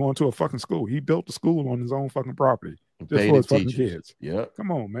experience of going to a fucking school. He built the school on his own fucking property. Just for his fucking kids. Yeah. Come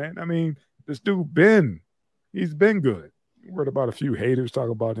on, man. I mean, this dude he's been good. Worried about a few haters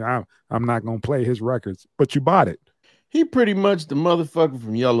talking about I'm not gonna play his records, but you bought it. He pretty much the motherfucker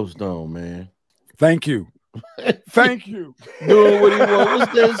from Yellowstone, man. Thank you. Thank you. Doing what he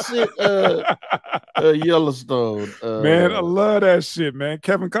wants. What's that shit? Yellowstone. Man, I love that shit, man.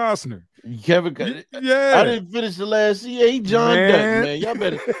 Kevin Costner. Yeah. I didn't finish the last season. He John Dutton, man. Y'all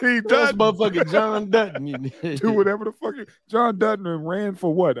better. That's motherfucking John Dutton. Do whatever the fuck. John Dutton ran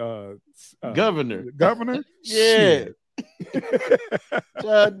for what? Governor. Governor? Yeah.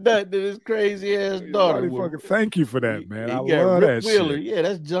 John Dutton and his crazy ass daughter. Thank you for that, man. I love that Wheeler. shit. Yeah,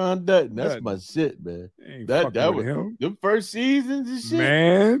 that's John Dutton. That's my shit, man. That was him. The first seasons and shit.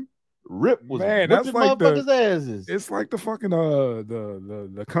 Man. Rip was that's like motherfuckers' asses. It's like the fucking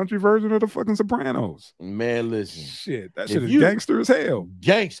the country version of the fucking Sopranos. Man, listen. Shit, that shit is gangster as hell.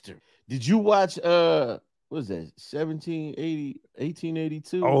 Gangster. Did you watch what was that?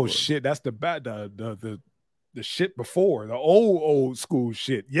 1882? Oh shit, that's the shit before the old school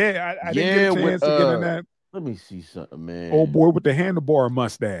shit. Yeah, I didn't get a chance to get in that. Let me see something, man. Old boy with the handlebar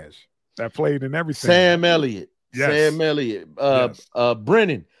mustache that played in everything. Sam Elliott. Yes. Sam Elliott.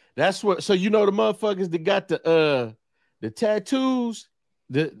 Brennan. That's what. So you know the motherfuckers that got the tattoos,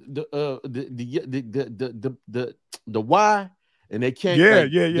 the Y, and they can't.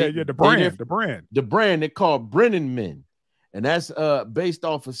 The brand they call Brennan Men, and that's based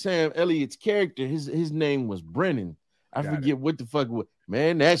off of Sam Elliott's character. His name was Brennan. I forget what the fuck was.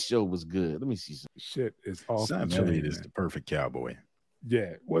 Man, that show was good. Let me see some shit. Is awesome. Sam Elliott is the perfect cowboy.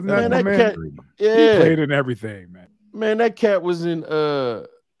 Yeah, wasn't that man? Cat, yeah, he played in everything, man. Man, that cat was in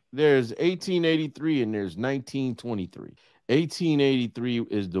there's 1883 and there's 1923. 1883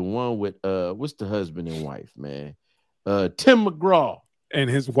 is the one with what's the husband and wife, man? Tim McGraw and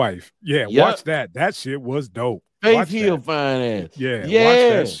his wife. Yeah, watch that. That shit was dope. Faith Hill fine ass. Yeah, watch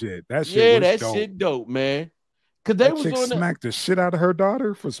that shit. That shit was dope. Shit dope, man. Cause that chick smacked the shit out of her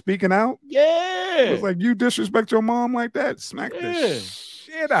daughter for speaking out. Yeah, it was like, you disrespect your mom like that. Smack the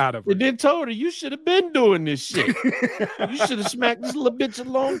shit out of her. And then told her, you should have been doing this shit. You should have smacked this little bitch a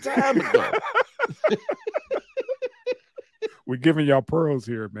long time ago. We're giving y'all pearls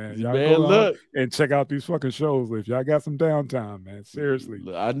here, man. Y'all man, go look and check out these fucking shows. If y'all got some downtime, man, seriously.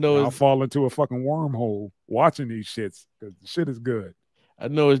 I know I'll fall into a fucking wormhole watching these shits because the shit is good. I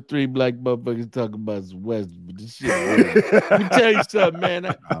know it's three black motherfuckers talking about some West, but this shit. Let me tell you something,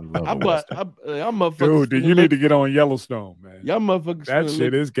 man. I'm Dude, you need to get on Yellowstone, man. Y'all motherfuckers. That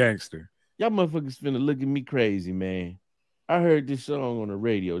shit is gangster. Y'all motherfuckers finna look at me crazy, man. I heard this song on the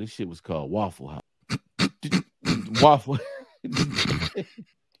radio. This shit was called Waffle House. Waffle.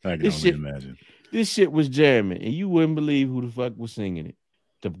 I can only imagine. This shit was jamming, and you wouldn't believe who the fuck was singing it.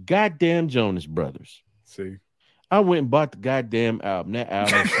 The goddamn Jonas Brothers. See, I went and bought the goddamn album. That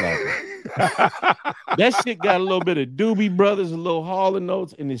album slapping. That shit got a little bit of Doobie Brothers, a little Hall &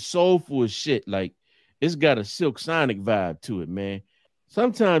 Oates, and it's soulful as shit. Like, it's got a Silk Sonic vibe to it, man.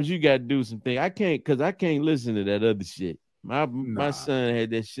 Sometimes you got to do some things. I can't listen to that other shit. My son had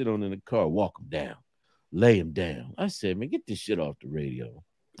that shit on in the car. Walk him down. Lay him down. I said, man, get this shit off the radio.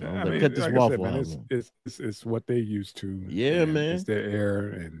 Cut this waffle out. It's what they used to. Yeah, man. It's their air,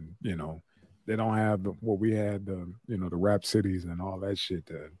 and they don't have what we had. The rap cities and all that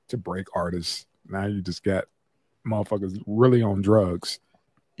shit to break artists. Now you just got motherfuckers really on drugs.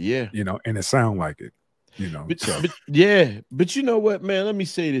 Yeah, and it sound like it. But you know what, man? Let me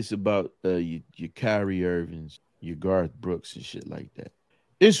say this about your Kyrie Irvings, your Garth Brooks, and shit like that.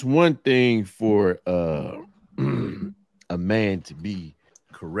 It's one thing for a man to be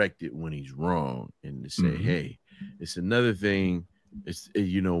corrected when he's wrong and to say, hey. It's another thing. It's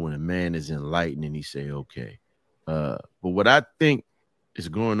when a man is enlightened and he say, okay. But what I think is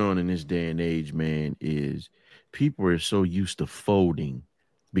going on in this day and age, man, is people are so used to folding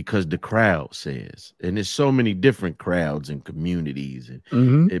because the crowd says, and there's so many different crowds and communities,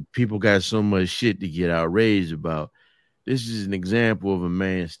 and people got so much shit to get outraged about. This is an example of a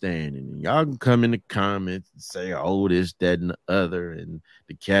man standing, and y'all can come in the comments and say, oh, this, that, and the other, and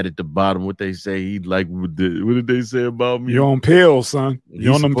the cat at the bottom, what they say, he like, what did they say about me? You're on pills, son.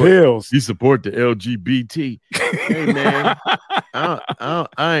 You're on them pills. You support the LGBT. Hey, man,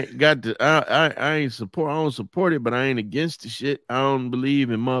 I ain't got to, I don't support it, but I ain't against the shit. I don't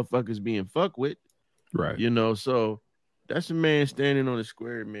believe in motherfuckers being fucked with. Right. So that's a man standing on the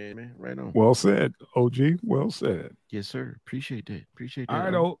square, man. Right on. Well said, OG. Well said. Yes, sir. Appreciate that. All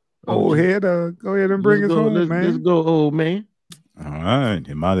right, old head. Go ahead and bring us home, man. Let's go, old man. All right.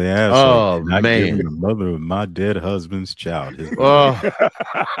 Am I the ass? Oh, man. The mother of my dead husband's child.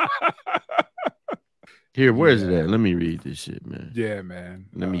 Here, where's it at? Let me read this shit, man. Yeah, man.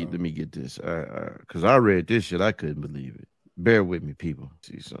 Let me get this. Because I read this shit. I couldn't believe it. Bear with me, people.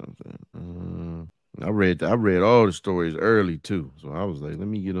 See something. I read all the stories early too, so I was like, let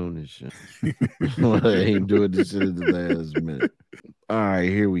me get on this shit. I ain't doing this shit at the last minute. All right,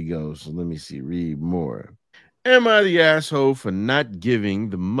 here we go. So let me see. Read more. Am I the asshole for not giving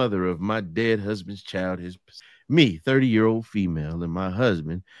the mother of my dead husband's child his? Me, 30-year-old female, and my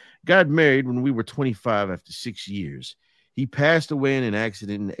husband got married when we were 25 after 6 years. He passed away in an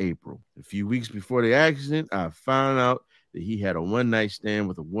accident in April. A few weeks before the accident, I found out that he had a one-night stand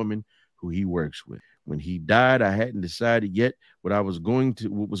with a woman who he works with. When he died, I hadn't decided yet what was going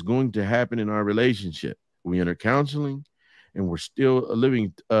to happen in our relationship. We entered counseling and we're still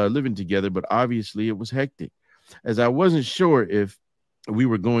living together, but obviously it was hectic. As I wasn't sure if we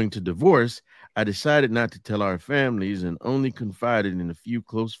were going to divorce, I decided not to tell our families and only confided in a few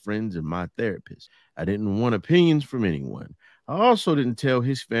close friends and my therapist. I didn't want opinions from anyone. I also didn't tell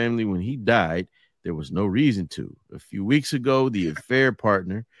his family when he died. There was no reason to. A few weeks ago, the affair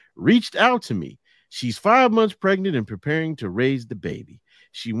partner reached out to me. She's 5 months pregnant and preparing to raise the baby.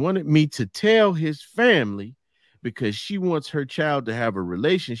 She wanted me to tell his family because she wants her child to have a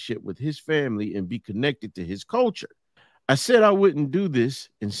relationship with his family and be connected to his culture. I said I wouldn't do this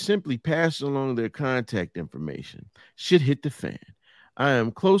and simply pass along their contact information. Shit hit the fan. I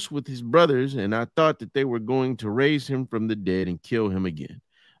am close with his brothers, and I thought that they were going to raise him from the dead and kill him again.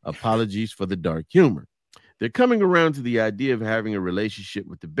 Apologies for the dark humor. They're coming around to the idea of having a relationship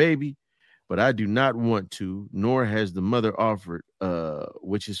with the baby, but I do not want to, nor has the mother offered,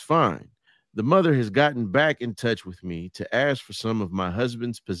 which is fine. The mother has gotten back in touch with me to ask for some of my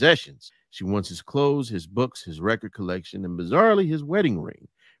husband's possessions. She wants his clothes, his books, his record collection, and bizarrely his wedding ring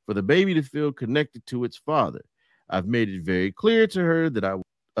for the baby to feel connected to its father. I've made it very clear to her that I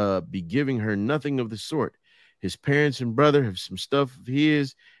will be giving her nothing of the sort. His parents and brother have some stuff of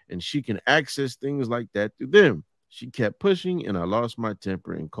his, and she can access things like that through them. She kept pushing, and I lost my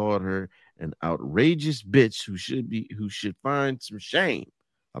temper and called her an outrageous bitch who should find some shame.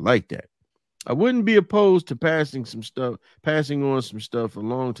 I like that. I wouldn't be opposed to passing on some stuff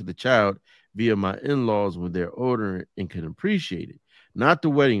along to the child via my in-laws when they're older and can appreciate it. Not the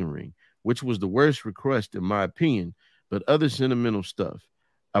wedding ring, which was the worst request in my opinion, but other sentimental stuff.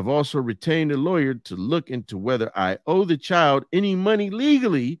 I've also retained a lawyer to look into whether I owe the child any money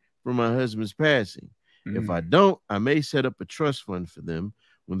legally for my husband's passing. If I don't, I may set up a trust fund for them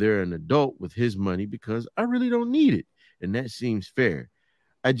when they're an adult with his money because I really don't need it. And that seems fair.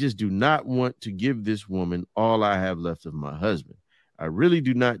 I just do not want to give this woman all I have left of my husband. I really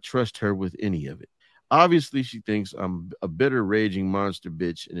do not trust her with any of it. Obviously, she thinks I'm a bitter, raging monster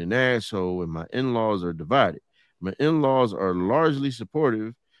bitch and an asshole, and my in-laws are divided. My in-laws are largely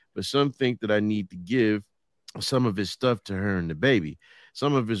supportive, but some think that I need to give some of his stuff to her and the baby.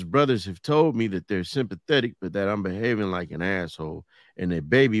 Some of his brothers have told me that they're sympathetic, but that I'm behaving like an asshole and a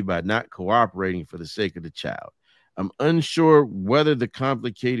baby by not cooperating for the sake of the child. I'm unsure whether the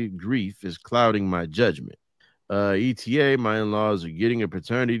complicated grief is clouding my judgment. ETA, my in-laws are getting a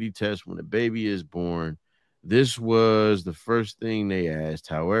paternity test when a baby is born. This was the first thing they asked.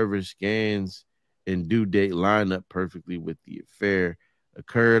 However, scans and due date line up perfectly with the affair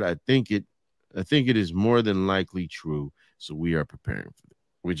occurred. I think it is more than likely true. So we are preparing for it.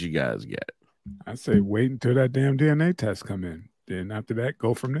 What you guys got? I say wait until that damn DNA test come in. Then after that,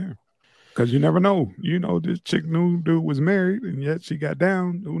 go from there. Because you never know. You know, this chick knew dude was married, and yet she got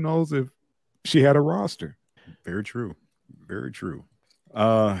down. Who knows if she had a roster? Very true. Very true.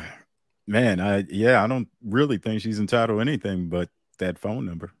 Man, I don't really think she's entitled to anything but that phone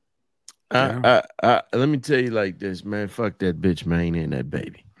number. Let me tell you like this, man. Fuck that bitch, man, and that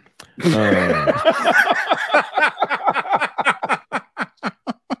baby.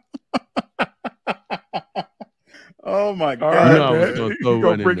 Oh my God! All right, man. You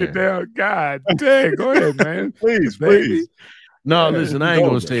gonna break it down? God dang! Go ahead, man. please. No, listen, I ain't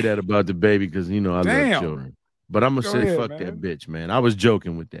gonna say that about the baby because you know I love children. But I'm gonna say ahead, fuck man. that bitch, man. I was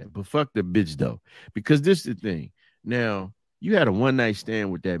joking with that, but fuck the bitch though, because this is the thing. Now you had a one night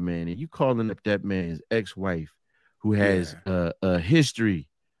stand with that man, and you calling up that man's ex-wife, who has a history,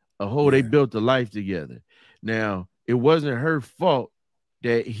 they built a life together. Now it wasn't her fault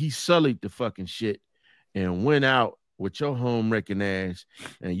that he sullied the fucking shit and went out with your home wrecking ass,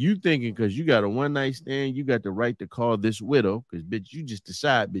 and you thinking because you got a one night stand, you got the right to call this widow, because bitch, you just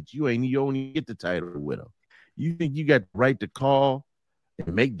decide, bitch, you only get the title of widow. You think you got the right to call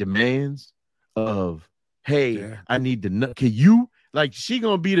and make demands of, hey, I need to know. Can you, like, she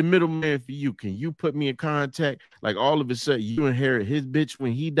gonna be the middleman for you? Can you put me in contact? Like all of a sudden you inherit his bitch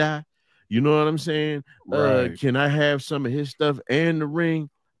when he die. You know what I'm saying? Right. Can I have some of his stuff and the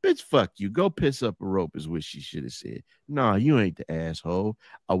ring? Bitch, fuck you. Go piss up a rope is what she should have said. Nah, you ain't the asshole.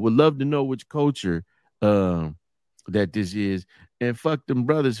 I would love to know which culture that this is. And fuck them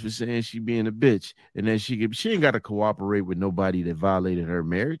brothers for saying she being a bitch. And then she ain't got to cooperate with nobody that violated her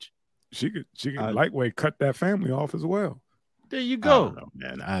marriage. She could lightweight cut that family off as well. There you go. I don't know,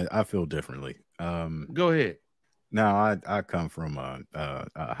 man. I feel differently. Go ahead. Now I come from a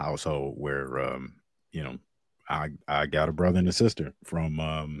household where I got a brother and a sister from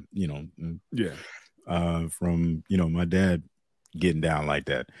from my dad getting down like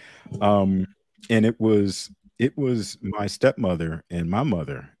that. And it was my stepmother and my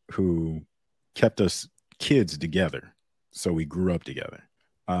mother who kept us kids together. So we grew up together.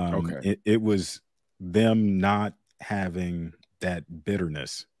 It was them not having that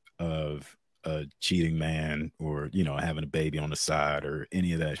bitterness of a cheating man or, having a baby on the side or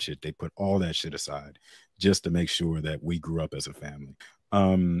any of that shit. They put all that shit aside just to make sure that we grew up as a family.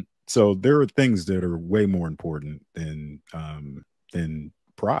 So there are things that are way more important than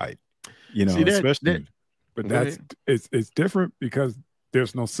pride, especially. But it's different because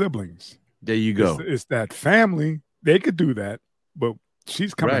there's no siblings. There you go. It's that family. They could do that, but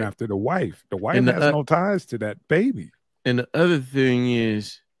she's coming after the wife. The wife has no ties to that baby. And the other thing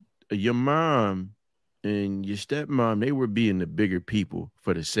is, your mom and your stepmom, they were being the bigger people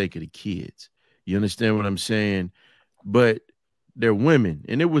for the sake of the kids. You understand what I'm saying? But they're women,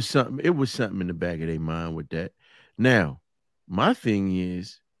 and it was something in the back of their mind with that. Now, my thing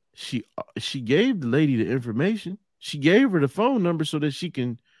is, she gave the lady the information. She gave her the phone number so that she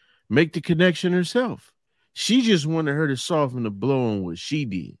can make the connection herself. She just wanted her to soften the blow on what she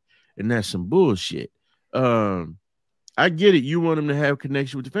did, and that's some bullshit. I get it. You want him to have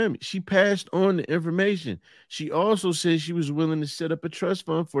connection with the family. She passed on the information. She also said she was willing to set up a trust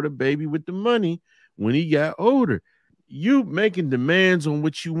fund for the baby with the money when he got older. You making demands on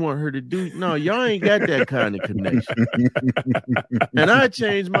what you want her to do. No, y'all ain't got that kind of connection. And I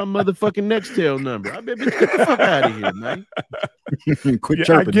changed my motherfucking Nextel number. I bet, bitch, get the fuck out of here, man. Quit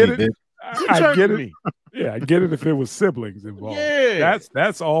chirping me, bitch. I get it. Yeah, I get it if it was siblings involved. Yeah.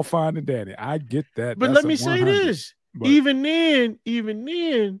 That's all fine and dandy. I get that. But that's let me say this. But even then,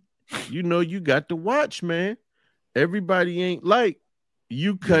 you know, you got to watch, man. Everybody ain't like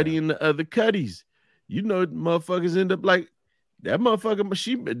you Cuddy and the other Cuddies. You know, motherfuckers end up like that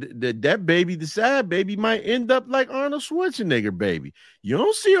motherfucker. That baby, the side baby, might end up like Arnold Schwarzenegger, baby. You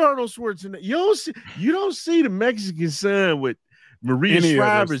don't see Arnold Schwarzenegger. You don't see the Mexican son with Maria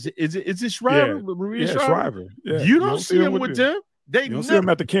Shriver. Is it Shriver? Yeah. Maria Shriver. Yeah. You don't see him with them. You don't see him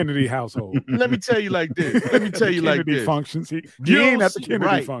at the Kennedy household. Let me tell you like this. Kennedy functions. He ain't at the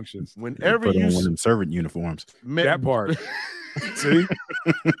Kennedy functions. Whenever put you on one of them servant uniforms. That part. See?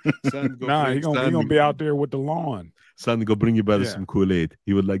 He gonna be out there with the lawn. Son, go bring your brother some Kool-Aid.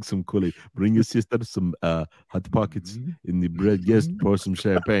 He would like some Kool-Aid. Bring your sister some hot pockets in the bread. Yes, pour some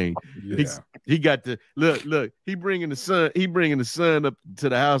champagne. Yeah. He got to look. He bringing the son up to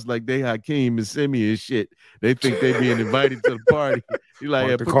the house like they Hakeem and Simi and shit. They think they being invited to the party. He like,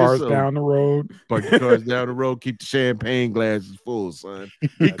 park the cars down the road. Park the cars down the road. Keep the champagne glasses full, son.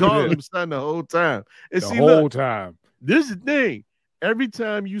 He called him son the whole time. And the whole time. This is the thing. Every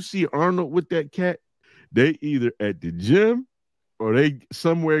time you see Arnold with that cat, they either at the gym or they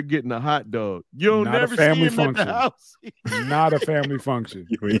somewhere getting a hot dog. You don't Not never a family see him function. at the house. Not a family function.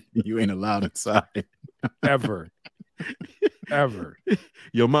 You ain't allowed inside. Ever.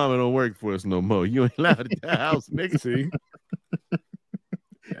 Your mama don't work for us no more. You ain't allowed at the house, nigga. See?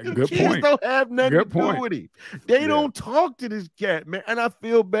 Good Kids point. don't have nothing to do with him. They don't talk to this cat, man. And I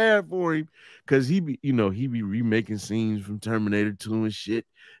feel bad for him because he be remaking scenes from Terminator 2 and shit.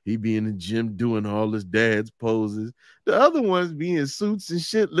 He be in the gym doing all his dad's poses. The other ones be in suits and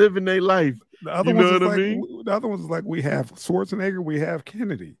shit, living their life. The other ones is like we have Schwarzenegger, we have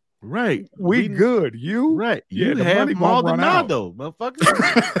Kennedy. Right. We good. You right. Yeah, you have Maldonado,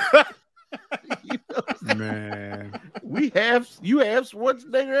 motherfucker. Man. You have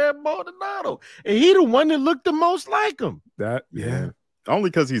Schwarzenegger and Maldonado. And he the one that looked the most like him.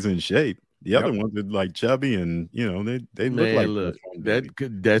 Only because he's in shape. The other ones are like chubby and they look like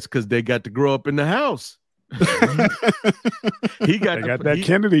that's because they got to grow up in the house. He got that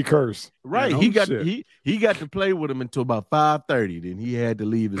Kennedy curse. Right. He got to play with him until about 5:30. Then he had to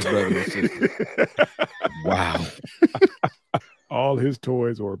leave his brother and sister. Wow. All his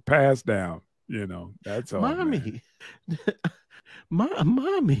toys were passed down. That's all. Mommy.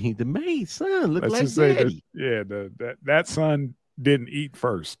 Mommy, the maid son looked like daddy. That son didn't eat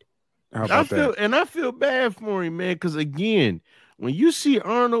first. How about that? And I feel bad for him, man, because again, when you see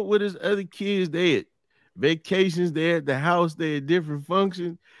Arnold with his other kids, they at vacations, they at the house, they at different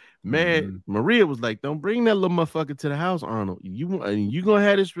functions. Man, Maria was like, "Don't bring that little motherfucker to the house, Arnold. You gonna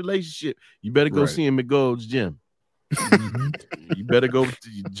have this relationship. You better go see him at Gold's Gym. You better go to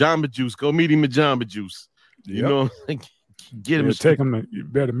Jamba Juice. Go meet him at Jamba Juice. You know, get him. You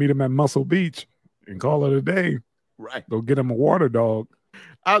better meet him at Muscle Beach and call it a day. Right. Go get him a water dog.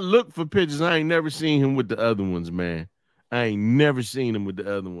 I look for pictures. I ain't never seen him with the other ones, man. I ain't never seen him with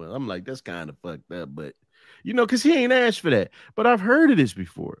the other one. I'm like, that's kind of fucked up, but because he ain't asked for that. But I've heard of this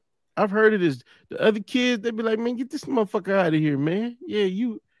before. I've heard of this. The other kids, they be like, man, get this motherfucker out of here, man. Yeah,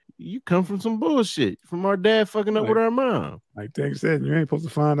 you come from some bullshit from our dad fucking up with our mom. Like Tank said, you ain't supposed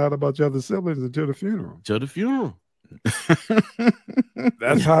to find out about your other siblings until the funeral.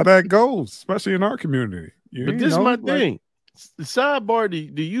 That's how that goes, especially in our community. But this is my thing. The sidebar,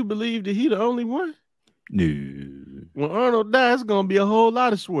 do you believe that he the only one? No. When Arnold dies, it's gonna be a whole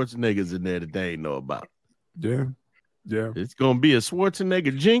lot of Schwarzeneggers in there that they ain't know about. Yeah. It's gonna be a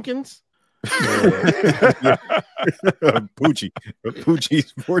Schwarzenegger Jenkins. Poochie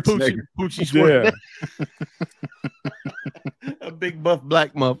Schwarzenegger. Poochie Schwarzenegger. A big buff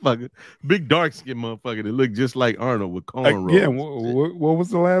black motherfucker, big dark skinned motherfucker that looked just like Arnold with cornrows. What was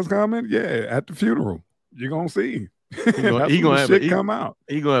the last comment? Yeah, at the funeral, you're gonna see. He gonna have come out.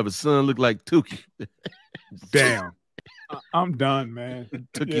 He gonna have a son look like Tukey. Damn. I'm done, man.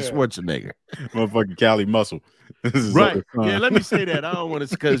 Tukey Schwarzenegger. Motherfucking Cali muscle. Right. Yeah, let me say that. I don't want to,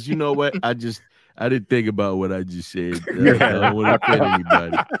 because you know what? I didn't think about what I just said. I don't want to offend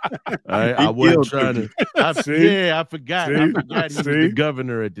anybody. I wasn't trying to. I forgot. I forgot he was the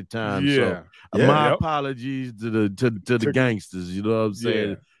governor at the time. Yeah. So my apologies to the gangsters. You know what I'm saying?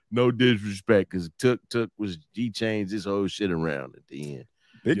 Yeah. No disrespect, because he changed his whole shit around at the end.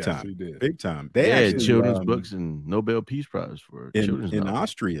 Big time. He did. Big time. They had children's books and Nobel Peace Prize for children's in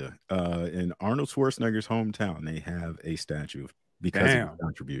Austria, in Arnold Schwarzenegger's hometown, they have a statue because of his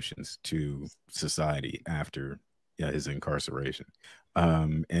contributions to society after his incarceration.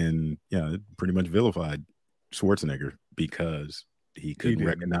 And pretty much vilified Schwarzenegger because he couldn't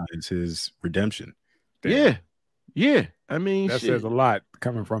recognize his redemption. Damn. Yeah. I mean, that says a lot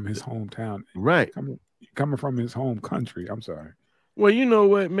coming from his hometown, right? Coming from his home country. I'm sorry. Well, you know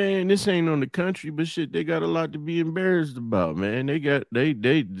what, man? This ain't on the country, but shit, they got a lot to be embarrassed about, man. They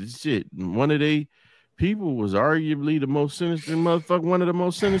shit. One of they people was arguably the most sinister motherfucker, one of the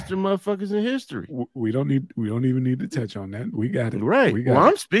most sinister motherfuckers in history. We don't even need to touch on that. We got it. Right.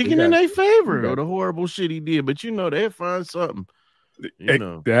 I'm speaking in their favor of the horrible shit he did, but you know, they'll find something. You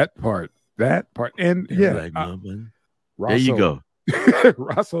know. That part. And there you go.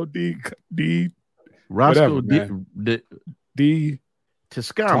 Roscoe D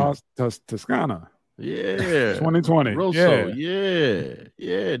Toscana. Yeah. 2020. Rosso. Yeah.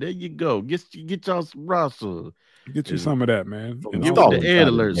 There you go. Get y'all some Rosso. Get you some of that, man. Give the ad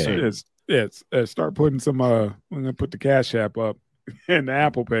alert. Start putting some we're gonna put the Cash App up and the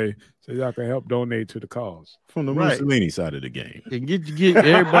Apple Pay so y'all can help donate to the cause. From the Mussolini side of the game. And get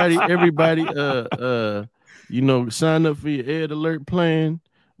everybody sign up for your ad alert plan.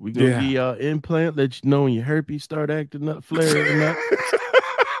 We gonna give y'all implant, let you know when your herpes start acting up, flaring up.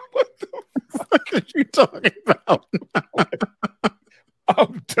 What the fuck are you talking about?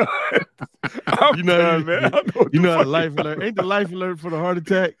 I'm done. I'm done, man. You know how life alert ain't the life alert for the heart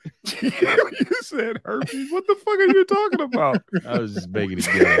attack? You said herpes. What the fuck are you talking about? I was just begging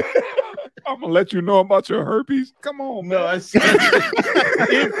to get I'm gonna let you know about your herpes. Come on, man. No, I said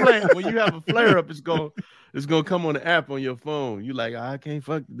implant. When you have a flare up, it's gonna come on the app on your phone. You like, I can't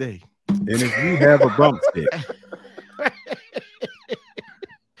fuck today. And if you have a bump stick,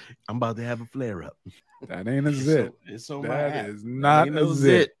 I'm about to have a flare up. That ain't a zit. It's on that my app. is not a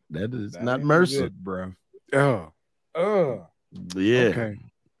zit. That is not mercy, bro. Yeah. Okay.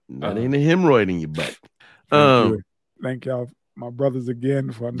 That ain't a hemorrhoid in your butt. Thank y'all, my brothers,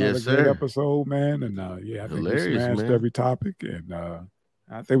 again for another great episode, man. And I think we smashed every topic, and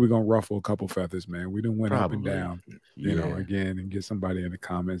I think we're gonna ruffle a couple feathers, man. We didn't went up and down, you know, again, and get somebody in the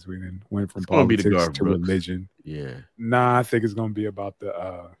comments. We didn't went from politics to religion. Yeah. Nah, I think it's gonna be about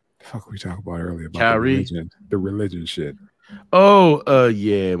the fuck we talked about earlier about Kyrie? the religion shit. Oh,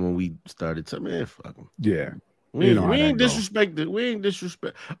 yeah. When we started to, man, fuck them. Yeah. We ain't disrespected. We ain't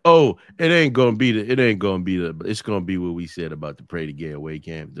disrespect. Oh, it's gonna be what we said about the Pray to Get Away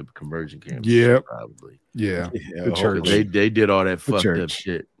camp, the conversion camp. Yeah, probably. Yeah, the church. They did all that fucked up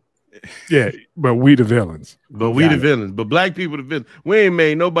shit. Yeah, but we the villains. But black people the villains. We ain't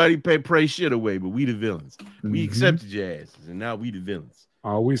made nobody pray shit away, but we the villains. We accepted your asses, and now we the villains.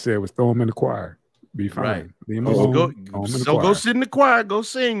 All we said was throw them in the choir. Be fine. Right. Leave go sit in the choir. Go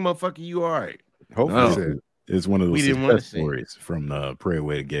sing, motherfucker. You all right. Hopefully it's one of those success stories from the Pray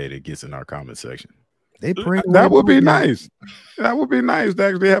Away to Gay that gets in our comment section. They pray. That would be nice. That would be nice to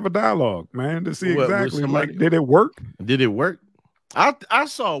actually have a dialogue, man, to see exactly did it work? Did it work? I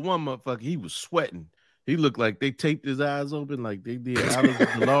saw one motherfucker. He was sweating. He looked like they taped his eyes open, like they did Alice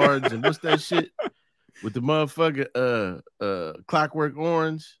with the Large and what's that shit with the motherfucker Clockwork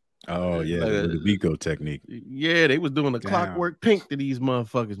Orange. Oh yeah, the Vico technique. Yeah, they was doing the Clockwork Pink to these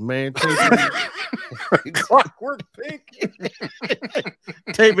motherfuckers, man. Clockwork Pink,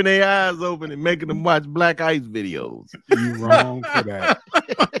 taping their eyes open and making them watch Black Ice videos. You wrong for that.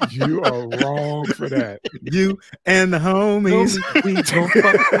 You are wrong for that. You and the homies.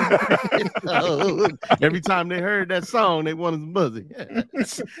 Every time they heard that song, they wanted some buzzy.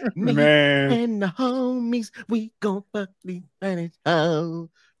 Man, and the homies, we gon' fuck these Spanish hoes.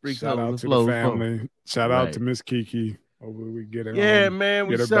 Shout out to the family. Shout out to Miss Kiki. Hopefully we get it. Yeah, man.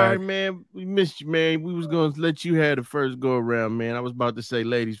 We sorry, man. We missed you, man. We was going to let you have the first go around, man. I was about to say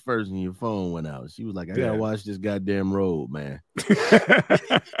ladies first, and your phone went out. She was like, I gotta watch this goddamn road, man.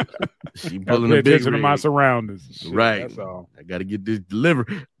 She pulling a big to my surroundings. Shit, right. That's all. I gotta get these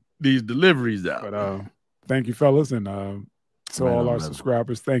deliveries out. But thank you, fellas, and to all our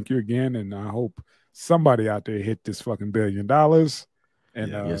subscribers, thank you again. And I hope somebody out there hit this fucking $1 billion. And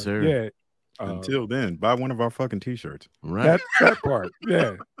yes, sir. Yeah. Until then, buy one of our fucking t-shirts. Right. That part.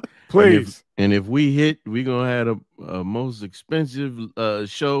 Yeah. Please. And if we hit, we're gonna have a most expensive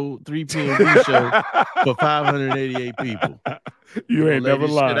show, 3 p.m. show for 588 people. You ain't never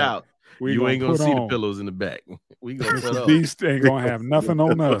lied. Out. You ain't gonna see the pillows in the back. We gonna put up. Beast ain't gonna have nothing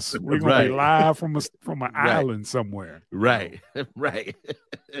on us. We're gonna be live from an island somewhere. Right. Right.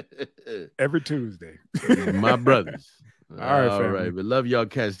 Every Tuesday. My brothers. All right, but love y'all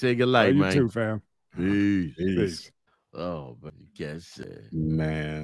cats. Take a light, man. You too, fam. Peace. Peace. Oh, but you can't say, man.